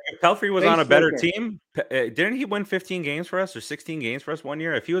 Pelfrey was on a better team. Didn't he win 15 games for us or 16 games for us one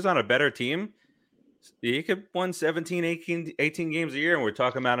year? If he was on a better team, he could win 17, 18 games a year, and we're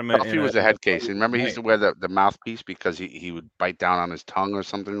talking about him. Pelfrey was a head case. And remember, he used to wear the mouthpiece because he would bite down on his tongue or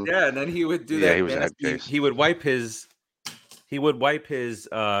something. Yeah, and then he would do that. Yeah, he was a head case. He would wipe his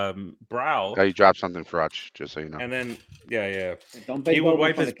brow. Oh, you dropped something for Hutch, just so you know. And then, he would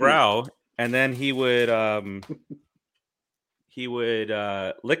wipe his brow, and then he would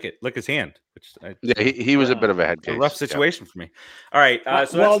lick his hand. Which he was a bit of a head case. A rough situation for me. All right,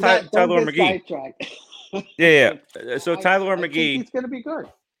 so that's Tylor Megill. So Tylor Megill. He's going to be good.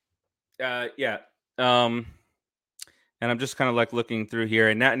 And I'm just kind of like looking through here,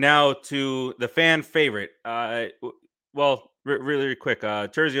 and now to the fan favorite. Really quick,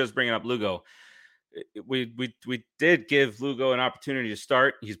 Terzio's bringing up Lugo. We did give Lugo an opportunity to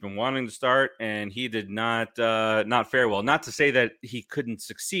start. He's been wanting to start, and he did not fare well. Not to say that he couldn't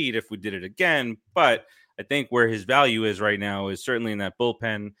succeed if we did it again, but I think where his value is right now is certainly in that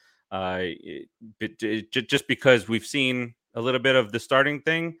bullpen. Just because we've seen a little bit of the starting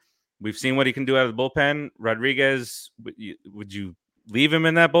thing, we've seen what he can do out of the bullpen. Rodriguez, would you leave him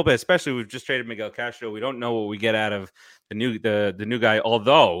in that bullpen? Especially we've just traded Miguel Castro. We don't know what we get out of the new guy.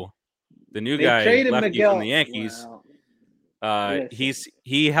 Although the new guy lefty from the Yankees,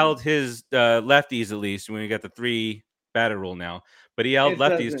 he held his lefties at least when we got the 3 batter rule now, but he held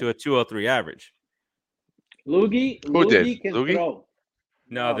lefties to a 203 average. Loogie can throw.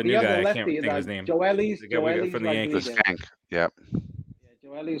 No, the new guy. I can't think of his name. Joelis from the Yankees.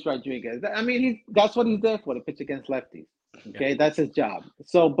 Joelis Rodriguez. I mean, that's what he's there for, to pitch against lefties. Okay, that's his job.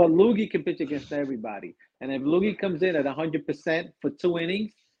 So, but Loogie can pitch against everybody. And if Loogie comes in at 100% for 2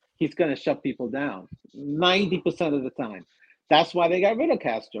 innings, he's going to shut people down 90% of the time. That's why they got rid of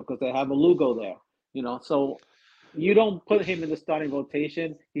Castro, because they have a Lugo there. So you don't put him in the starting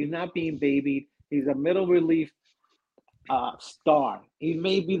rotation. He's not being babied. He's a middle relief star. He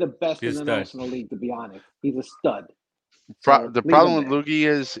may be the best He's in a the stud. National League, to be honest. He's a stud. So The leave problem him with there. Loogie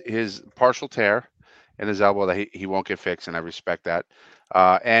is his partial tear in his elbow that he won't get fixed, and I respect that.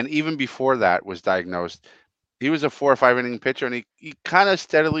 And even before that was diagnosed, he was a 4 or 5 inning pitcher, and he kind of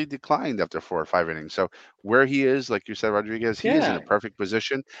steadily declined after 4 or 5 innings. So where he is, like you said, Rodriguez, he is in Yeah, a perfect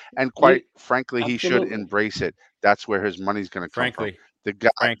position, and you quite frankly, he should absolutely. embrace it. That's where his money's going to come from. Frankly, The guy,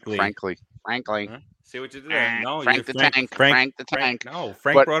 frankly. frankly, Huh? See what you did there? No, Frank you the Frank, tank, Frank, Frank the tank. No,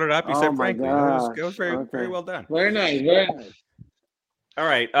 Frank But brought it up. You Oh said my frankly. gosh. That was very, very Okay. well done. Very nice. Very nice. All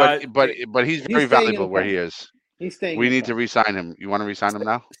right. but he's very He's staying in valuable the where he pen. is. He's staying. We in the need to pen. re-sign him. You want to re-sign him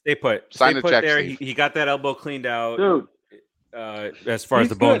now? Stay put. Sign Stay the put check, there. Steve. He got that elbow cleaned out. Dude, As far as he's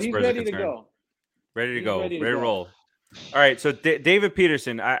the bone good. He's spurs are ready to concerned. go. Ready to He's go. ready Ready to to go. roll. All right. So David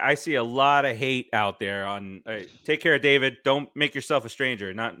Peterson, I see a lot of hate out there on. Take care of David. Don't make yourself a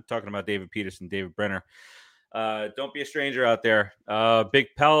stranger. Not talking about David Peterson, David Brenner. Don't be a stranger out there. Big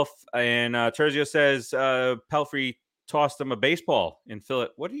Pelf and Terzio says Pelfrey tossed him a baseball in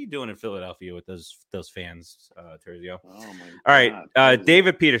Philadelphia. What are you doing in Philadelphia with those fans, Terzio? Oh my God. All right,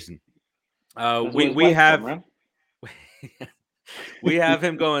 David Peterson. That's We what West have from, we have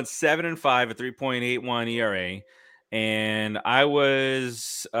him going 7-5 at 3.81 ERA, and I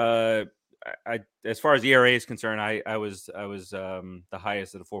was I as far as ERA is concerned, I was the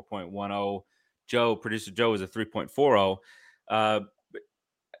highest at a 4.10. Producer Joe was a 3.40.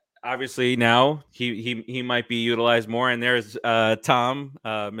 Obviously now he might be utilized more. And there's Tom,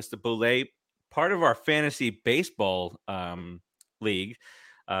 Mr. Boulay, part of our fantasy baseball league.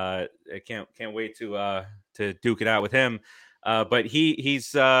 I can't wait to duke it out with him. But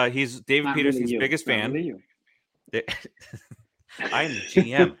he's David Not Peterson's really you. biggest Not fan. really you. I am the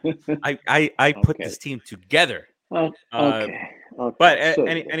GM. I put Okay. this team together. Okay. But So-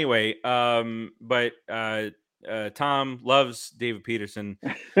 anyway, Tom loves David Peterson.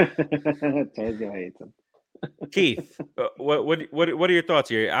 Terzio hates him. Keith, what are your thoughts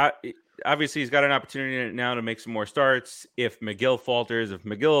here? Obviously, he's got an opportunity now to make some more starts. If McGill falters, if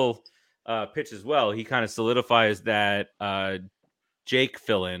McGill pitches well, he kind of solidifies that Jake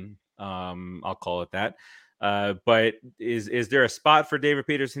fill-in. I'll call it that. But is there a spot for David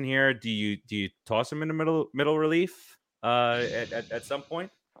Peterson here? Do you toss him in the middle relief at some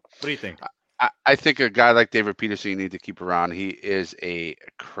point? What do you think? I think a guy like David Peterson you need to keep around. He is a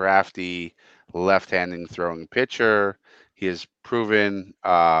crafty left-handing throwing pitcher. He has proven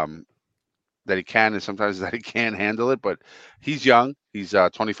that he can, and sometimes that he can't handle it. But he's young. He's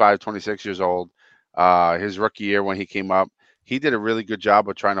 25, 26 years old. His rookie year when he came up, he did a really good job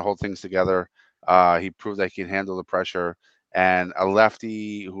of trying to hold things together. He proved that he can handle the pressure. And a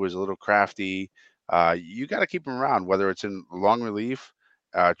lefty who is a little crafty, you got to keep him around, whether it's in long relief,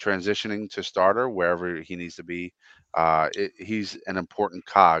 transitioning to starter, wherever he needs to be. He's an important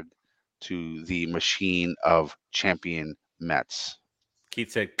cog to the machine of champion Mets.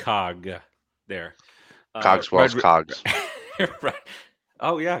 Keith said cog there. Cogswell's cogs. Right.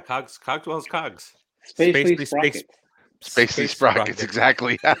 Oh yeah, Cogswell's cogs. Spacely Sprockets. Spacely Sprockets,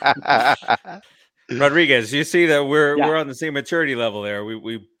 exactly. Rodriguez, you see that we're Yeah. on the same maturity level there.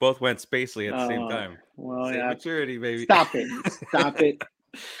 We both went Spacely at the same time. Well, Same yeah. maturity, baby. Stop it. Stop it.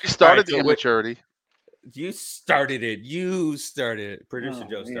 He started Alright, so the immaturity. You started it. Producer Oh,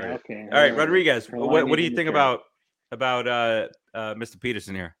 Joe yeah, started. okay. All right, Rodriguez. Prolonging What do you think immaturity. about Mr.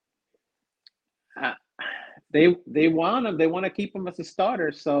 Peterson here? They want him. They want to keep him as a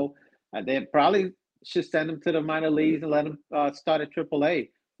starter. So they probably should send him to the minor leagues and let him start at AAA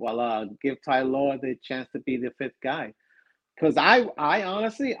while give Ty Law the chance to be the fifth guy. Because I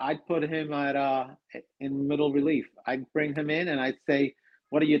honestly, I'd put him at in middle relief. I'd bring him in and I'd say,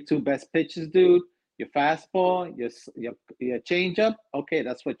 what are your two best pitches, dude? Your fastball, your changeup. Okay,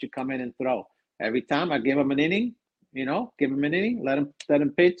 that's what you come in and throw. Every time I give him an inning, give him an inning, let him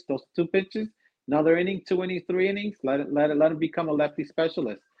pitch those two pitches. Another inning, 2 innings, 3 innings. Let him become a lefty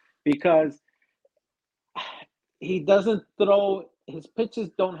specialist, because he doesn't throw. His pitches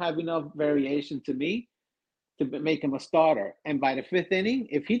don't have enough variation to me to make him a starter. And by the 5th inning,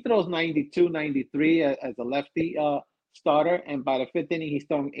 if he throws 92, 93 as a lefty starter, and by the 5th inning he's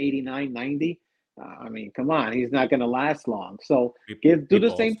throwing 89, 90, I mean, come on, he's not going to last long. So do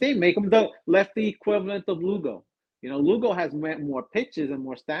the same thing. Make him the lefty equivalent of Lugo. Lugo has more pitches and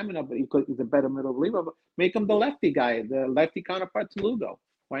more stamina, but he's a better middle reliever. But make him the lefty guy, the lefty counterpart to Lugo.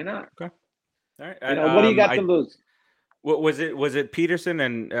 Why not? Okay. All right. What do you got to lose? What was it? Was it Peterson?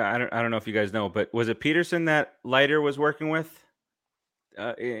 And I don't know if you guys know, but was it Peterson that Leiter was working with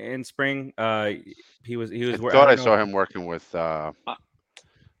in spring. He was. I I thought don't I know saw if- him working with.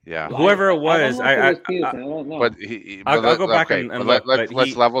 Yeah, Whoever it I don't was, know if it was Peterson. I don't know. but I'll go back okay, and but look. let's But let's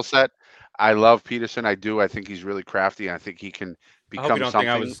he, level set. I love Peterson. I do. I think he's really crafty, and I think he can I hope you become don't something. think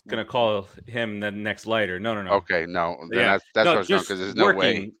I was gonna call him the next lighter. No. Okay, no, then Yeah. that's No, what I was going just because there's no way.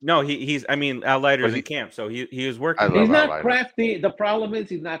 working. No, he's. I mean, Outlider's But in he- camp, so he was I working. love He's not Outlider. crafty. The problem is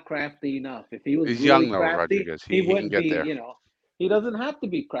he's not crafty enough. If he was He's really young, though, crafty, Rodriguez. he He can wouldn't get be. there. You know, he doesn't have to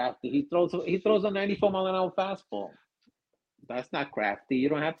be crafty. He throws a 94-mile-an-hour fastball. That's not crafty. You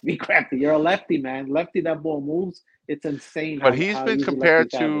don't have to be crafty. You're a lefty, man. Lefty, that ball moves. It's insane. But how- he's how been easy compared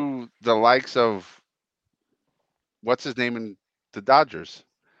lefties have it. to the likes of what's his name in the Dodgers,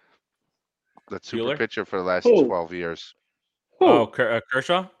 that super Bueller? pitcher for the last Who? 12 years. Who? Oh,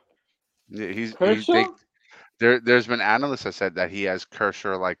 Kershaw. Yeah, he's Kershaw? there's been analysts that said that he has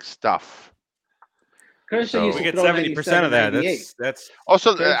Kershaw like stuff. Kershaw So- used We to get throw 70% of that. 97, That's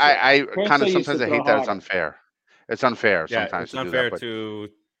Also, Kershaw- I Kershaw kind of used to sometimes I throw hate that it's harder. unfair. It's unfair yeah. sometimes It's to do unfair that, but, to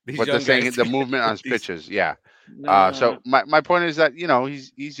these but young the saying guys the to- movement on his these- pitches, yeah. No, So my point is that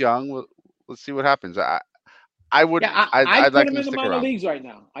he's young. Let's see what happens. I would. yeah, I'd I'd like put him him to in the stick minor around. leagues right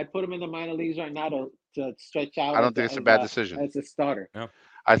now. I'd put him in the minor leagues right now to stretch out. I don't think it's a bad decision. as a starter.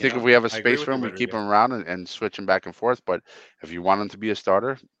 I You think know, if we have a I agree space with for you, him, we keep Rodriguez. him around and switch him back and forth. But if you want him to be a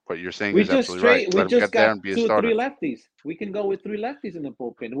starter, what you're saying We is just absolutely right. we Let him just get there got and be a 2 or starter. 3 lefties. We can go with 3 lefties in the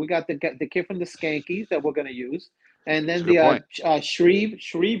bullpen. We got the kid from the Skankies that we're going to use, and then That's a good the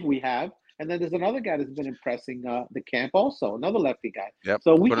Shreve we have, and then there's another guy that's been impressing the camp also, another lefty guy. Yep.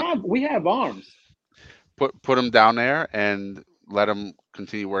 So Put him- we have arms. Put him down there and let him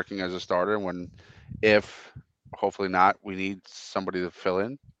continue working as a starter. If hopefully not, we need somebody to fill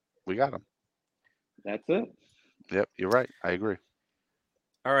in. We got him. That's it. Yep, you're right. I agree.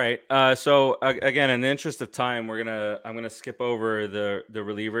 All right. So again, in the interest of time, I'm gonna skip over the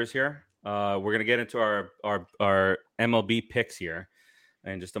relievers here. We're gonna get into our MLB picks here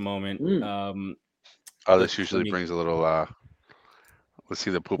in just a moment. Oh, Let this usually me- brings a little. Let's see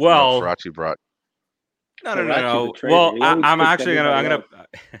the poop Well- Faraci brought. No. Karachi betrayed Well, me. He always I'm picks actually gonna everybody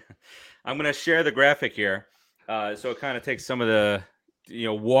I'm gonna share the graphic here, so it kind of takes some of the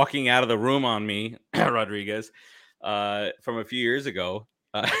walking out of the room on me, Rodriguez, from a few years ago.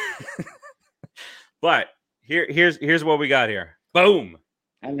 But here's what we got here. Boom.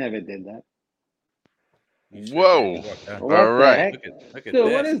 I never did that. Whoa. What All the right. heck? Look at Dude,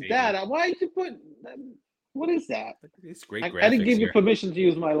 this, what is baby. that? Why did you put? What is that? Look at these great I graphics didn't give you here. permission to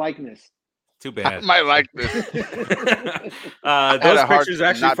use my likeness. Too bad. I like this. Those had a hard pictures time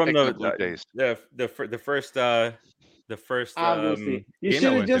actually not from picking the Blue Jays. the first Obviously, you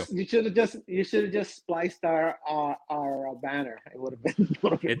game I went to. you should have just spliced our banner. It would have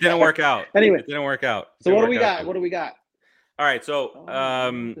been. It didn't work out. Anyway, It didn't work out. so Didn't what do work we out. got? What do we got? All right, so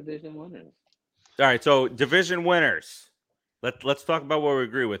Division winners. all right, so division winners. Let's talk about what we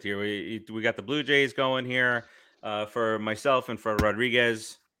agree with here. We got the Blue Jays going here for myself and for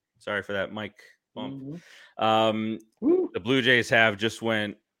Rodriguez. Sorry for that mic bump. Mhm. Woo. The Blue Jays have just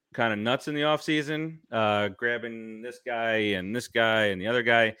went kind of nuts in the offseason, grabbing this guy and the other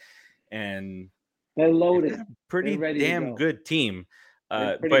guy, and They're they've loaded. got a pretty ready to damn go. good team.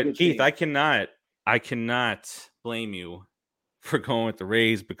 They're a pretty But good Keith, team. I cannot blame you for going with the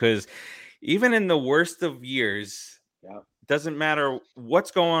Rays, because even in the worst of years, Yeah. doesn't matter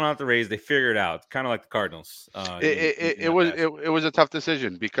what's going on with the Rays, they figure it out. Kind of like the Cardinals. It was a tough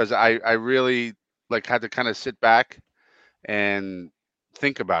decision because I really had to kind of sit back and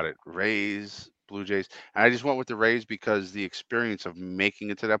think about it. Rays, Blue Jays, and I just went with the Rays because the experience of making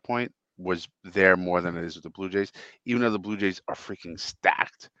it to that point was there more than it is with the Blue Jays, even though the Blue Jays are freaking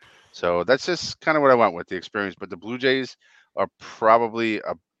stacked. So that's just kind of what I went with, the experience. But the Blue Jays are probably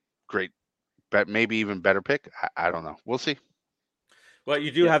a great bet, maybe even better pick. I don't know. We'll see. Well,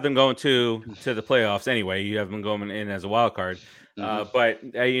 you do have them going to the playoffs anyway. You have them going in as a wild card. But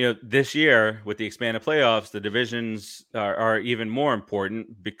this year with the expanded playoffs, the divisions are even more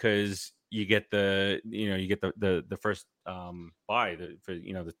important because you get the first bye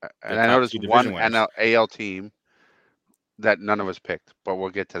And I noticed two one division winners. AL team that none of us picked, but we'll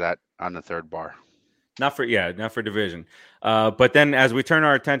get to that on the third bar. Not for division. But then as we turn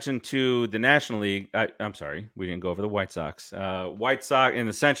our attention to the National League, I'm sorry, we didn't go over the White Sox. White Sox in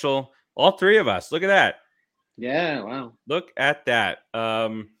the Central, all three of us. Look at that. Yeah, wow. Look at that.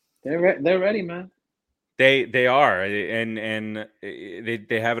 They're ready, man. They are, and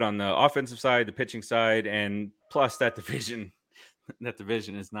they have it on the offensive side, the pitching side, and plus that division. That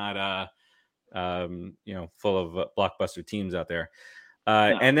division is not full of blockbuster teams out there.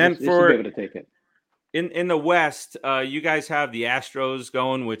 No, And then they should be able to take it. In the West, you guys have the Astros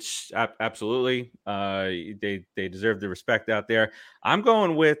going, which absolutely they deserve the respect out there. I'm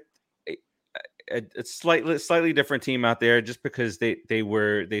going with a slightly different team out there, just because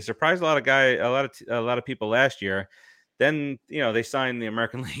they surprised a lot of people last year. Then they signed the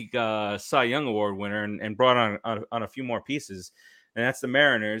American League Cy Young Award winner and brought on a few more pieces, and that's the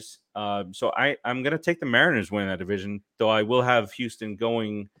Mariners. So I'm going to take the Mariners winning that division, though I will have Houston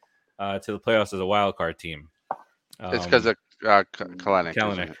going to the playoffs as a wild card team. It's because of Kalanick.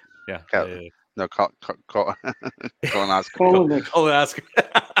 Kalanick. Yeah. No, colonoscopy. Colonoscopy.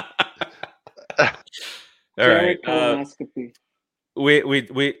 All right. Colonoscopy.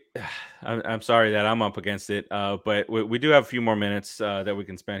 We I'm sorry that I'm up against it, but we do have a few more minutes that we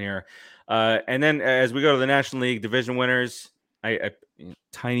can spend here, and then as we go to the National League division winners, I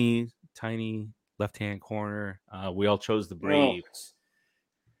tiny left hand corner, we all chose the Braves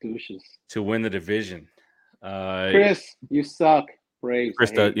to win the division. Chris, you suck. Braves.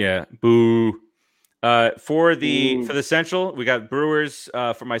 Chris does, yeah. Boo. For the Central, we got Brewers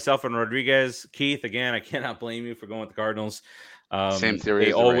for myself and Rodriguez. Keith, again, I cannot blame you for going with the Cardinals. Same theory.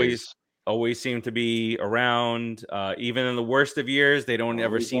 They always seem to be around. Even in the worst of years, they don't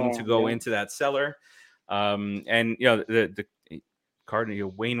ever seem to go into that cellar. And the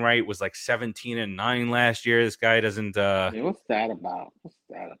Cardinal Wainwright was like 17-9 last year. This guy doesn't. What's that about?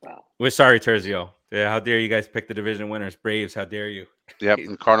 We're sorry, Terzio. Yeah, how dare you guys pick the division winners? Braves, how dare you? Yep,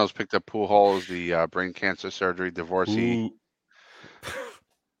 and Cardinals picked up Pujols, the brain cancer surgery divorcee.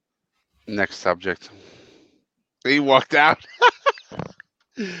 Next subject. He walked out.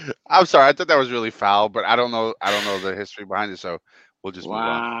 I'm sorry. I thought that was really foul, but I don't know the history behind it, so we'll just move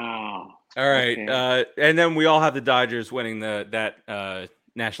on. All right, okay. And then we all have the Dodgers winning that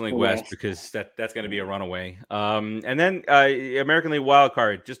National League West, because that's going to be a runaway. And then American League wild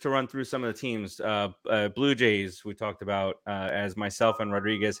card, just to run through some of the teams. Blue Jays, we talked about, as myself and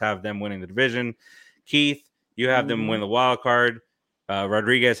Rodriguez have them winning the division. Keith, you have them win the wild card.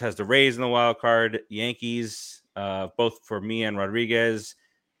 Rodriguez has the Rays in the wild card. Yankees, both for me and Rodriguez.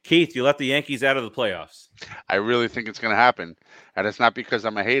 Keith, you left the Yankees out of the playoffs. I really think it's going to happen. And it's not because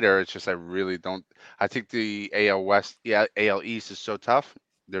I'm a hater. It's just I really don't. I think the AL West, AL East is so tough.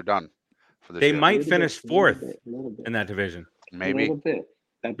 They're done for this They year. might finish fourth in that division. Maybe. A little bit.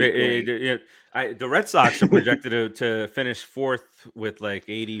 The Red Sox are projected to finish fourth with like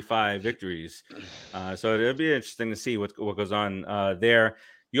 85 victories. So it'll be interesting to see what goes on there.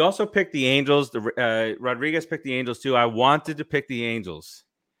 You also picked the Angels. Rodriguez picked the Angels too. I wanted to pick the Angels.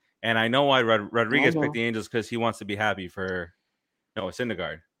 And I know why Rodriguez picked the Angels, because he wants to be happy for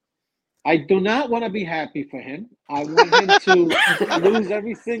Syndergaard. I do not want to be happy for him. I want him to lose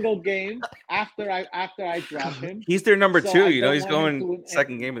every single game after I drop him. He's their number two. He's going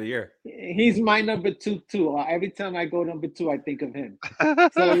second game of the year. He's my number two too. Every time I go number two, I think of him.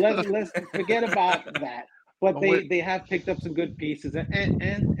 So let's forget about that. But they have picked up some good pieces, and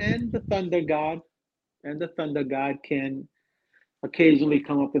the Thunder God can occasionally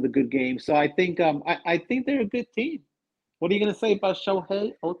come up with a good game. So I think I think they're a good team. What are you going to say about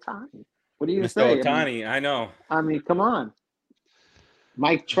Shohei Ohtani? What are you going to say? Ohtani, I know. I mean, come on.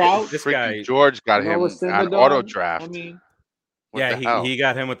 Mike Trout. This guy, George got him on auto draft. I mean, he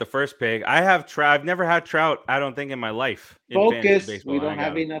got him with the first pick. I've never had Trout, I don't think, in my life. Focus. We don't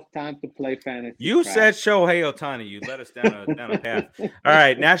have enough time to play fantasy. You said Shohei Ohtani. You led us down a path. All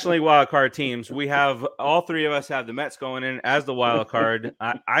right, National League wild card teams. We have all three of us have the Mets going in as the wild card.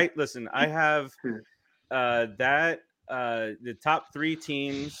 I have the top three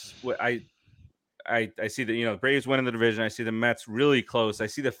teams. I see the Braves winning the division. I see the Mets really close. I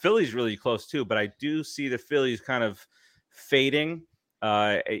see the Phillies really close too. But I do see the Phillies kind of fading,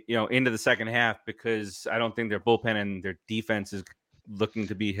 into the second half, because I don't think their bullpen and their defense is looking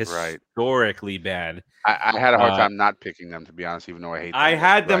to be historically bad. I had a hard time not picking them, to be honest, even though I hate them. I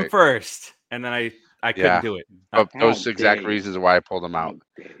had them first, and then I couldn't do it. But those exact reasons why I pulled them out.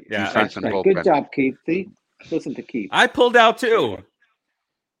 Yeah, good job, Keith. See, listen to Keith. I pulled out too.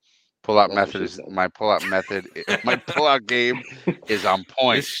 Pull-out method is my pull-out method. My pull-out game is on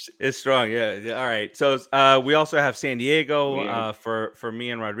point. It's strong, yeah. All right. So we also have San Diego for me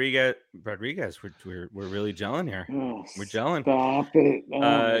and Rodriguez. We're really gelling here. We're gelling. Stop it! Oh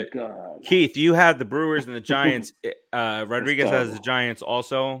my God. Keith, you had the Brewers and the Giants. Rodriguez has the Giants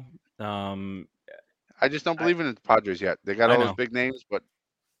also. I just don't believe in the Padres yet. They got all those big names, but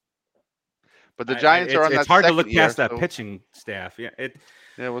the Giants are on that. It's hard to look past that pitching staff.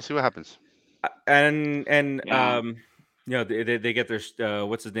 Yeah, we'll see what happens. And they get their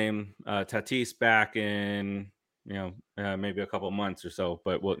what's his name, Tatis back in maybe a couple months or so,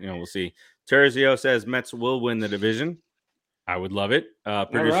 but we'll see. Terzio says Mets will win the division. I would love it.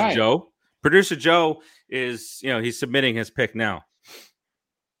 Producer Joe is, he's submitting his pick now.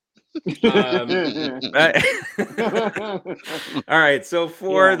 All right. So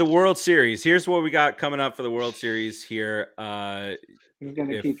for the World Series, here's what we got coming up for the World Series here. He's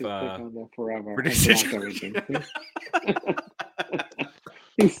gonna keep his pick on there forever.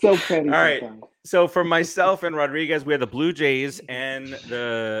 He's so petty. All right. So for myself and Rodriguez, we have the Blue Jays and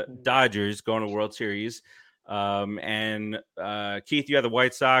the Dodgers going to World Series. And Keith, you have the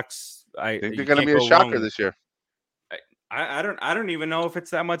White Sox. I think they're going to be a shocker this year. I don't even know if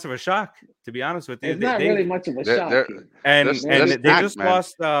it's that much of a shock, to be honest with you. It's not really much of a shock. And they just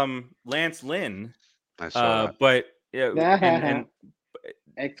lost Lance Lynn. I saw that. But and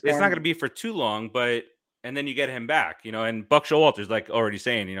it's not going to be for too long. And then you get him back, and Buck Showalter's like already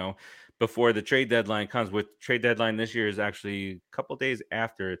saying, before the trade deadline comes. With trade deadline this year is actually a couple days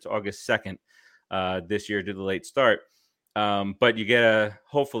after. It's August 2nd this year due to the late start. But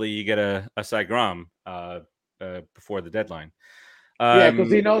hopefully you get a Cy Grom before the deadline.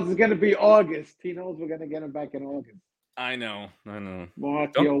 Because he knows it's going to be August. He knows we're going to get him back in August. I know.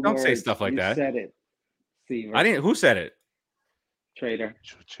 Mark don't say stuff like that. You said it. I didn't. Who said it? Trader.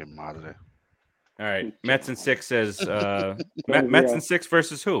 All right. Mets and 6 says Mets and 6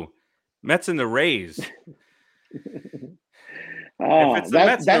 versus who? Mets and the Rays. If it's the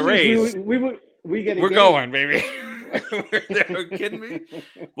Mets and the Rays, we're going, baby. Are you kidding me?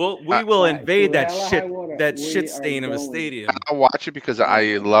 Well, we will invade that shit stain of a stadium. I'll watch it because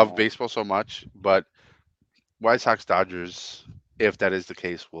I love baseball so much, but White Sox Dodgers, if that is the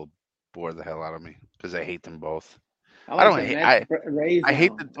case, will bore the hell out of me because I hate them both. I hate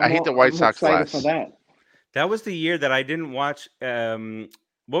the White Sox less. That was the year that I didn't watch.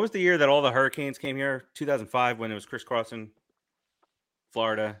 What was the year that all the hurricanes came here? 2005, when it was Chris Carson,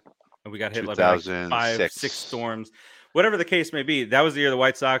 Florida, and we got hit like 5, 6 storms. Whatever the case may be, that was the year the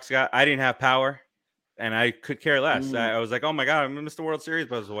White Sox got. I didn't have power, and I could care less. I was like, oh my god, I missed the World Series,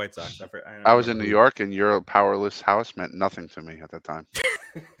 but it was the White Sox. I was in New York, and your powerless house meant nothing to me at that time.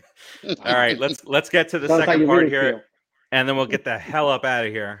 All right, let's get to the second part here. And then we'll get the hell up out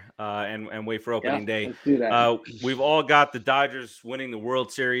of here and wait for opening day. Let's do that. We've all got the Dodgers winning the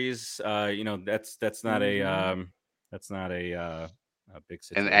World Series. That's not a big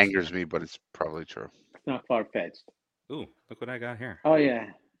situation. And it angers me, but it's probably true. It's not far fetched. Ooh, look what I got here. Oh yeah,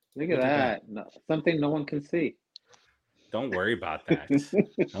 look at that. No, something no one can see. Don't worry about that.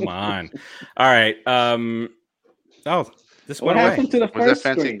 Come on. All right. This what went happened away. to the Was first that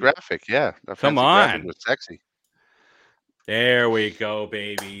fancy screen? graphic? Yeah. Come on. Graphic was sexy. There we go,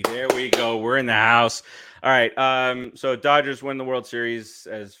 baby. There we go. We're in the house. All right. So Dodgers win the World Series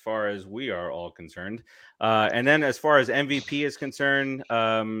as far as we are all concerned. And then as far as MVP is concerned,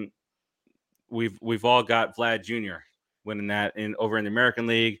 we've all got Vlad Jr. winning that over in the American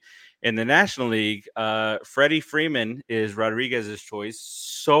League. In the National League, Freddie Freeman is Rodriguez's choice.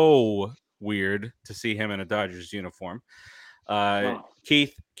 So weird to see him in a Dodgers uniform. Wow.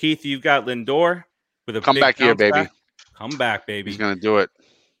 Keith, you've got Lindor with a Come big back here, baby. back. Come back, baby. He's going to do it.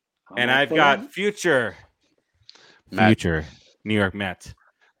 And I've got future New York Mets.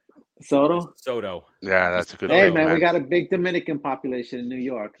 Soto. Yeah, that's a good Hey, pick, man, we got a big Dominican population in New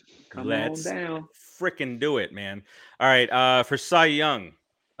York. Let's on down. Freaking do it, man. All right, for Cy Young,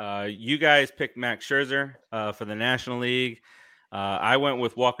 you guys picked Max Scherzer for the National League. I went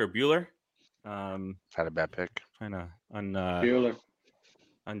with Walker Buehler. Had a bad pick. Trying to Bueller.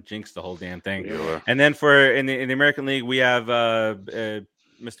 unjinx the whole damn thing. Bueller. And then for in the American League, we have Mr.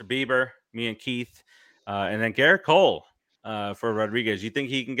 Bieber, me and Keith, and then Garrett Cole for Rodriguez. You think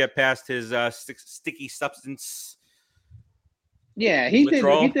he can get past his sticky substance? Yeah, he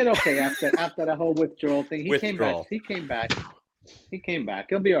withdrawal? did okay after the whole withdrawal thing. He came back.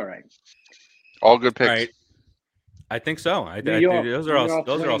 He'll be all right. All good picks. All right. I think so. New York, those are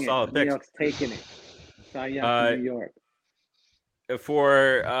all solid New picks. York's taking it. Cy Young from New York.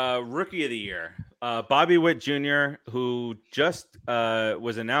 For Rookie of the Year, Bobby Witt Jr., who just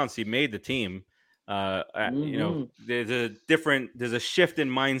was announced, he made the team. You know, there's a shift in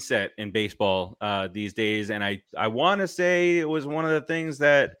mindset in baseball these days, and I want to say it was one of the things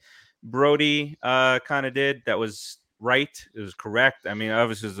that Brody kind of did that was right. It was correct. I mean,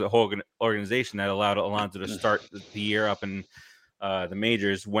 obviously, it was the whole organization that allowed Alonso to start the year up in the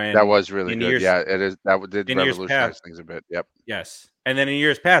majors. When that was really good. Years, it is. That did revolutionize things a bit. Yep. Yes. And then in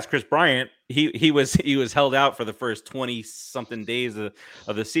years past, Chris Bryant, he was held out for the first 20-something days of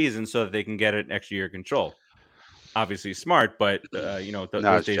the season so that they can get an extra year control. Obviously smart, but you know,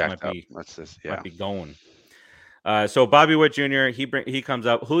 those days might be going. So Bobby Witt Jr. He comes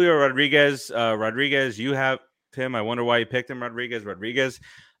up. Julio Rodriguez. Rodriguez, you have him. I wonder why you picked him. Rodriguez.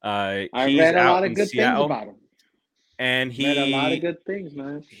 I He's read a out lot of in good Seattle, things about him. and Read a lot of good things,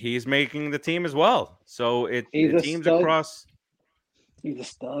 man. he's making the team as well. So He's the a teams stud. across He's a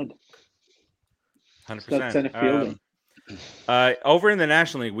stud. 100%. Stud center fielder. Over in the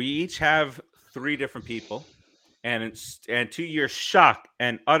National League, we each have 3 different people, and to your shock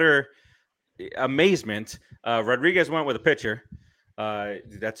and utter amazement, Rodriguez went with a pitcher.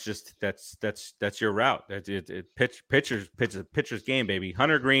 That's your route. Pitcher's game, baby.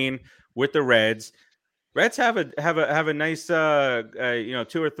 Hunter Green with the Reds. Reds have a nice 2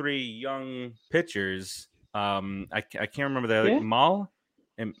 or 3 young pitchers. I can't remember the Mal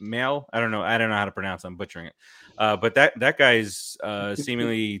and Male. I don't know how to pronounce. I'm butchering it. But that guy's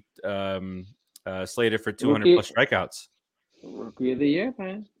seemingly slated for 200 plus strikeouts. Rookie of the year,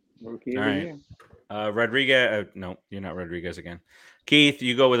 man. Rookie of the year. Rodriguez. No, you're not Rodriguez again. Keith,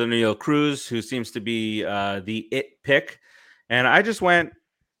 you go with Emilio Cruz, who seems to be the it pick, and I just went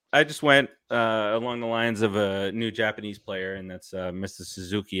along the lines of a new Japanese player, and that's Mr.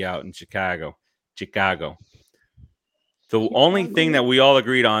 Suzuki out in Chicago. The only thing that we all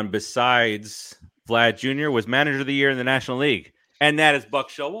agreed on, besides Vlad Jr., was manager of the year in the National League, and that is Buck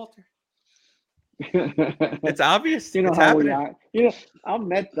Showalter. It's obvious. You know it's how happening. we are. You know, our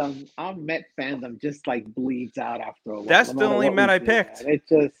Met fandom just like bleeds out after a while. That's no the matter only what Met we I do, picked. man. It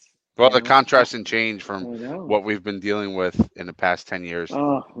just the contrast and change from I know. what we've been dealing with in the past 10 years.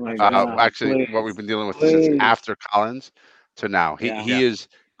 Oh my God! Actually, please, what we've been dealing with please. since after Collins to now. He is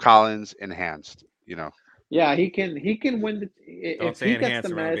Collins enhanced. You know. Yeah, he can win Don't if say he gets enhanced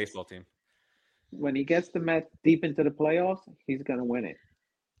the around a Mets. baseball team. When he gets the Mets deep into the playoffs, he's gonna win it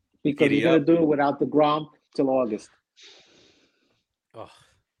because Giddy he's gonna up. do it without the Grom till August. Oh,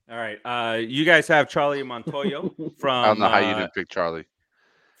 all right. You guys have Charlie Montoyo from. I don't know how you didn't pick Charlie.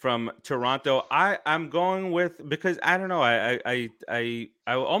 From Toronto. I'm going with, because I don't know. I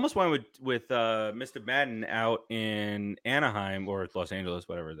almost went with Mr. Madden out in Anaheim or Los Angeles,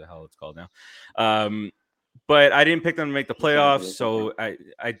 whatever the hell it's called now. But I didn't pick them to make the playoffs, so I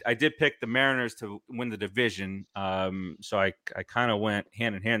did pick the Mariners to win the division. So I kind of went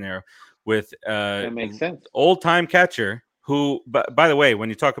hand in hand there with That makes sense. old time catcher who, by the way, when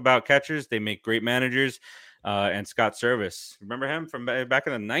you talk about catchers, they make great managers. And Scott Service, remember him from back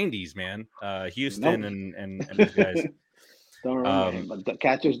in the 90s, man? Houston and those guys. Don't remember him, but the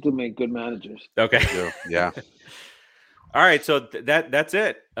catchers do make good managers. Okay. Yeah. All right, so that's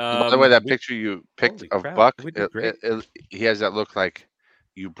it. By the way, that picture you picked holy of crap, Buck, we did great. he has that look like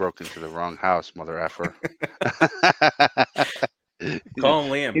you broke into the wrong house, mother effer. Call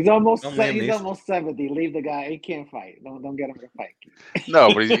him Liam. He's almost Don't name he's these. almost 70. Leave the guy. He can't fight. Don't get him to fight.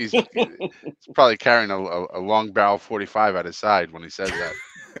 No, but he's probably carrying a long barrel 45 at his side when he says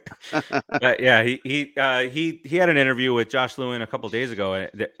that. Yeah, he had an interview with Josh Lewin a couple of days ago.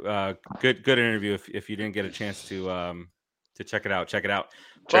 Good interview. If you didn't get a chance to check it out, check it out.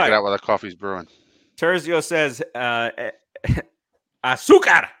 Check it out while the coffee's brewing. Terzio says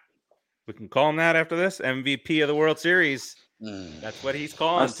Azúcar. We can call him that after this. MVP of the World Series. That's what he's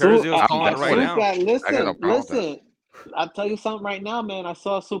calling. Terzio's calling it right now. Listen. I'll tell you something right now, man. I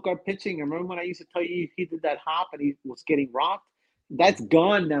saw Azúcar pitching. Remember when I used to tell you he did that hop and he was getting rocked? Mm-hmm. That's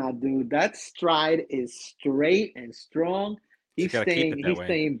gone now, dude. That stride is straight and strong. He's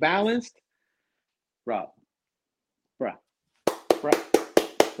staying balanced. Bro.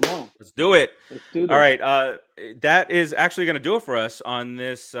 Come on. Let's do it. Let's do this. All right. That is actually going to do it for us on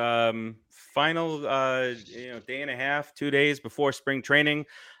this final day and a half, 2 days before spring training.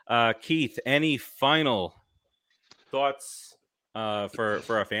 Keith, any final thoughts for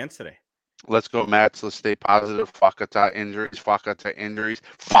our fans today? Let's go, Mets. Let's stay positive. Fakata injuries.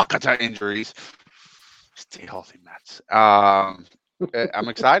 Stay healthy, Mets. I'm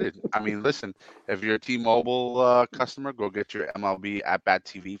excited. I mean, listen, if you're a T-Mobile customer, go get your MLB at Bat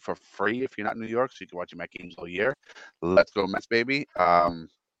TV for free if you're not in New York, so you can watch your Met games all year. Let's go, Mets, baby.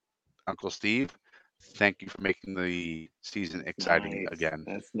 Uncle Steve, thank you for making the season exciting again.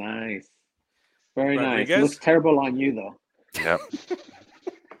 That's nice. Very Rodriguez? nice. Looks terrible on you, though. Yep.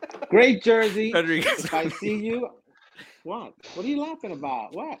 Great jersey. Rodriguez. If I see you, what? What are you laughing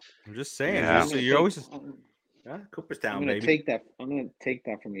about? What? I'm just saying. Yeah. You're always I'm Cooperstown, gonna baby. take that. I'm gonna take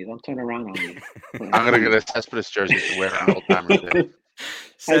that from you. Don't turn around on me. I'm going to get a Cespedes jersey to wear on Old Timers Day.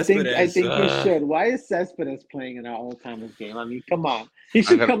 I think Cespedes, you should. Why is Cespedes playing in our old timers game? I mean, come on. He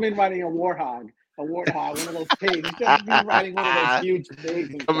should come in riding a warthog, one of those pigs. He shouldn't be riding one of those huge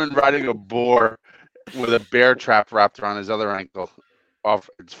pigs. Come in riding a boar with a bear trap wrapped around his other ankle.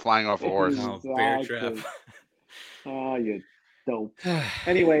 It's flying off a horse. Oh, bear trap. Oh, you're dope.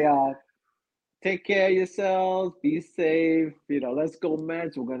 Anyway, take care of yourselves. Be safe. Let's go,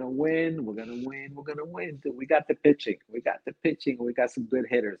 Mets. We're gonna win. We're gonna win. We're gonna win. Dude, we got the pitching. We got some good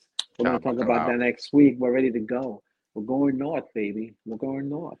hitters. We're gonna talk about that next week. We're ready to go. We're going north, baby. We're going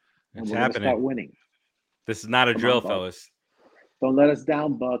north. And It's we're gonna happening. start winning. This is not a Come drill, on, Buck. fellas. Don't let us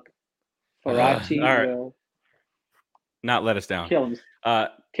down, Buck. Farachi all right. will Not let us down. kill him.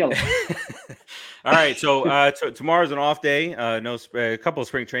 Kill him. All right, so tomorrow's an off day. A couple of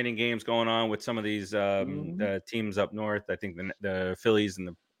spring training games going on with some of these teams up north. I think the Phillies and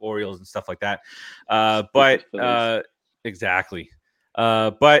the Orioles and stuff like that. Exactly.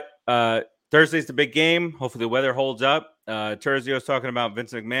 But Thursday's the big game. Hopefully the weather holds up. Terzio's talking about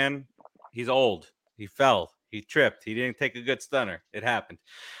Vince McMahon. He's old. He fell. He tripped. He didn't take a good stunner. It happened.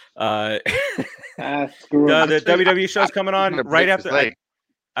 The WWE show's coming on right after.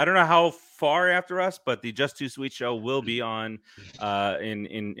 I don't know how far after us, but the Just Too Sweet show will be on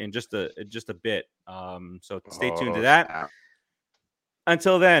in just a bit. So stay tuned to that.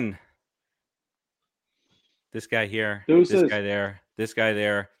 Until then, this guy here, Deuces. this guy there, this guy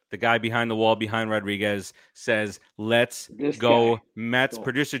there, the guy behind the wall behind Rodriguez says, "Let's go, Mets."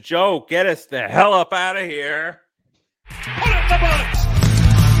 Producer Joe, get us the hell up out of here. Put up the bullets.